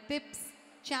அந்த டிப்ஸ்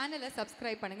சேனலை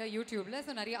சப்ஸ்கிரைப் பண்ணுங்கள் யூடியூப்ல.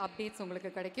 ஸோ நிறைய அப்டேட்ஸ்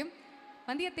உங்களுக்கு கிடைக்கும்.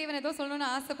 வந்தியத்தேவன் ஏதோ சொல்லணும்னு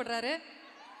ஆசைப்படுறாரு.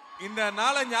 இந்த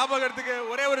நாளை ஞாபகத்துக்கு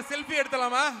ஒரே ஒரு செல்ஃபி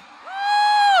எடுத்தலாமா?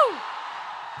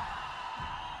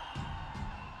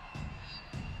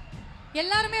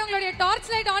 எல்லாருமே உங்களுடைய டார்ச்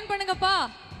லைட் ஆன் பண்ணுங்கப்பா,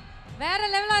 வேற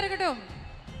லெவலா இருக்கட்டும்.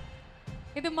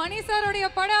 இது மணி சாருடைய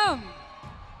படம்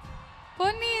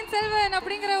பொன்னியின் செல்வன்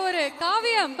அப்படிங்கிற ஒரு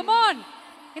காவியம். கம் ஆன்,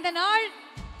 இந்த நாள்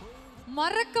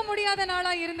மறக்க முடியாத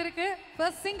நாளா இருந்திருக்கு.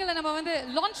 ஃபர்ஸ்ட் சிங்கிளை நம்ம வந்து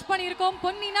லான்ச் பண்ணியிருக்கோம்,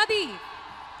 பொன்னி நதி.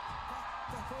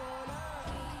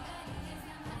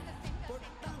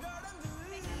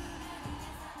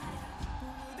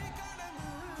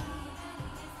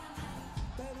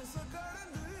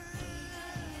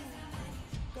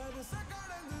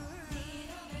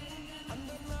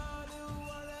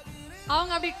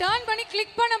 அவங்க அப்படி டர்ன் பண்ணி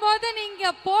கிளிக் பண்ணும்போது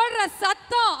நீங்க போடுற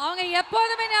சத்தம் அவங்க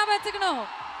எப்போதுமே ஞாபகம் வச்சுக்கணும்.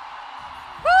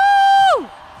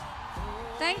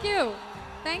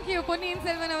 தேங்க்யூ பொன்னியின்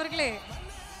செல்வன் அவர்களே,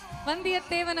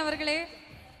 வந்தியத்தேவன் அவர்களே,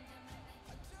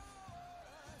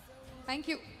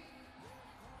 தேங்க்யூ.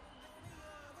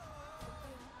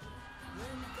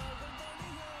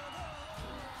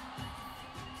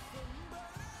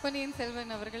 பொன்னியின்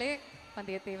செல்வன் அவர்களே,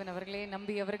 வந்தியத்தேவன் அவர்களே,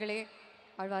 நம்பி அவர்களே,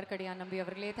 ஆழ்வார்க்கடியான் நம்பி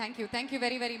அவர்களே, தேங்க்யூ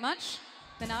வெரி வெரி மச்.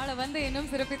 இந்த நாளை வந்து இன்னும்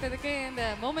சிறப்பித்ததுக்கு, இந்த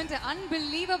மோமெண்ட்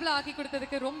அன்பிலீவபிளா ஆக்கி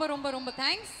கொடுத்ததுக்கு ரொம்ப ரொம்ப ரொம்ப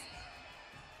தேங்க்ஸ்.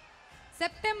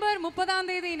 செப்டம்பர் 30ஆம்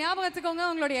தேதி ஞாபகம் வச்சுக்கோங்க,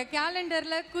 உங்களுடைய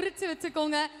கேலண்டர்ல குறிச்சு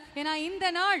வச்சுக்கோங்க. ஏன்னா இந்த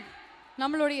நாள்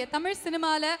நம்மளுடைய தமிழ்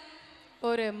சினிமால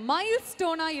ஒரு மைல்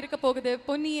ஸ்டோனா இருக்க போகுது.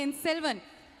 பொன்னியின் செல்வன்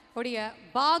உடைய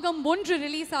பாகம் 1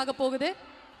 ரிலீஸ் ஆக போகுது.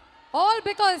 All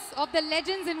because of the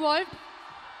legends involved.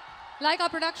 Lyca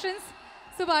productions,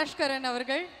 Subaskaran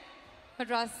அவர்கள்,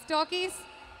 மட்ராஸ் டாக்கீஸ்,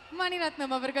 மணி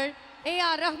ரத்னம் அவர்கள்,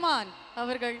 ஏஆர் ரஹ்மான்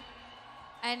அவர்கள்,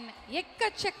 அண்ட்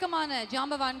எக்கச்சக்கமான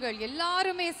ஜாம்பவான்கள்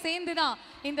எல்லாருமே சேர்ந்து தான்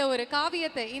இந்த ஒரு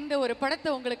காவியத்தை, இந்த ஒரு படத்தை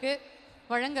உங்களுக்கு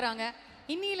வழங்குறாங்க.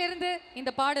 இன்னிலிருந்து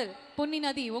இந்த பாடல் பொன்னி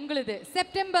நதி உங்களுது.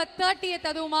 செப்டம்பர் 30th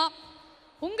அதுவுமா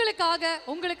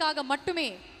உங்களுக்காக மட்டுமே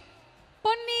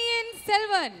பொன்னியின்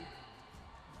செல்வன்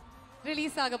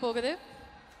ரிலீஸ் ஆக போகுது.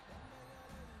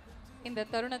 இந்த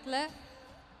தருணத்தில்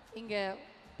இங்க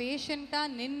பேஷண்டா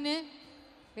நின்று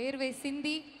வேர்வை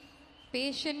சிந்தி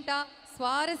பேஷண்டா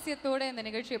சுவாரஸ்யத்தோட இந்த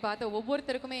நிகழ்ச்சியை பார்த்த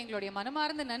ஒவ்வொருத்தருக்குமே எங்களுடைய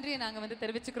மனமார்ந்த நன்றியை நாங்கள் வந்து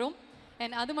தெரிவிச்சுக்கிறோம்.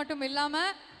 அண்ட் அது மட்டும்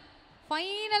இல்லாமல்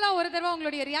ஃபைனலாக ஒரு தடவை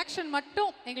உங்களுடைய ரியாக்ஷன்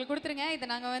மட்டும் எங்களுக்கு கொடுத்துருங்க. இதை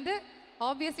நாங்கள் வந்து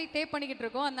ஆப்வியஸ்லி டேப் பண்ணிக்கிட்டு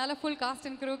இருக்கோம், அதனால ஃபுல் காஸ்ட்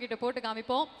அண்ட் க்ரூ கிட்ட போட்டு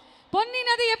காமிப்போம். பொன்னி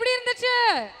நதி எப்படி இருந்துச்சு?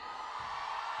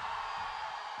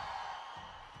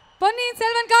 பொன்னியின்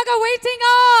செல்வனுக்காக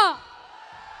வெயிட்டிங்கா?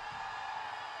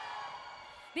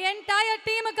 தி என்டையர்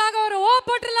டீமுக்காக ஒரு ஓ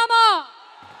போட்டுடலாமா?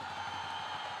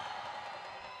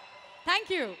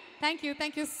 Thank you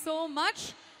so much.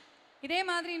 இதே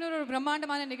மாதிரி இன்னொரு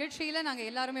பிரம்மாண்டமான நிகழ்ச்சியில் நாங்கள்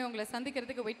எல்லாருமே உங்களை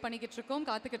சந்திக்கிறதுக்கு வெயிட் பண்ணிக்கிட்டு இருக்கோம்,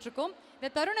 காத்துக்கிட்டு இருக்கோம். இந்த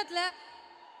தருணத்தில்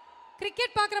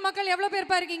கிரிக்கெட் பார்க்குற மக்கள் எவ்வளோ பேர்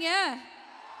இருக்கீங்க?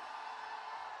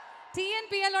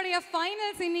 TNPL உடைய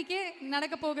ஃபைனல்ஸ் இன்னைக்கு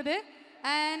நடக்க போகுது.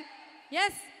 And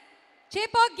S,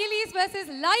 Chepauk gillies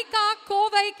versus Lyca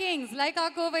Kovai Kings. Lyca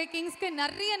Kovai கிங்ஸ்க்கு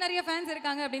நிறைய ஃபேன்ஸ்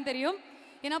இருக்காங்க அப்படின்னு தெரியும்.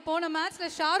 ஏன்னா போன மேட்ச்ல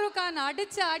ஷாருக் கான்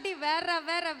அடிச்ச அடி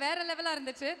வேற லெவலாக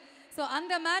இருந்துச்சு. ஸோ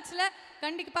அந்த மேட்ச்ல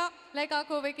கண்டிப்பாக லைகா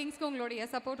கோவை கிங்ஸ்க்கு உங்களுடைய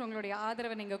சப்போர்ட், உங்களுடைய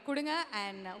ஆதரவை நீங்கள் கொடுங்க.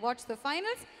 And watch the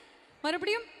finals.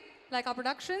 மறுபடியும் Lyca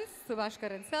Productions,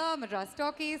 Subaskaran sir, Madras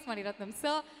Talkies, Mani Ratnam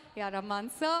sir, Rahman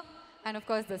sir, and of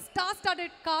course the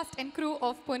star-studded cast and crew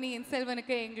of Ponniyin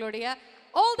Selvanuku எங்களுடைய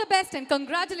all the best and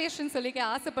congratulations சொல்லிக்க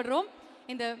ஆசைப்படுறோம்.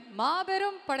 இந்த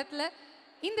மாபெரும் படத்துல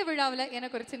இந்த விழாவில்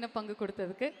எனக்கு ஒரு சின்ன பங்கு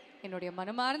கொடுத்ததுக்கு என்னுடைய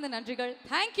மனமார்ந்த நன்றிகள்.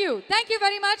 Thank you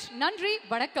very much. நன்றி,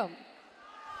 வணக்கம்.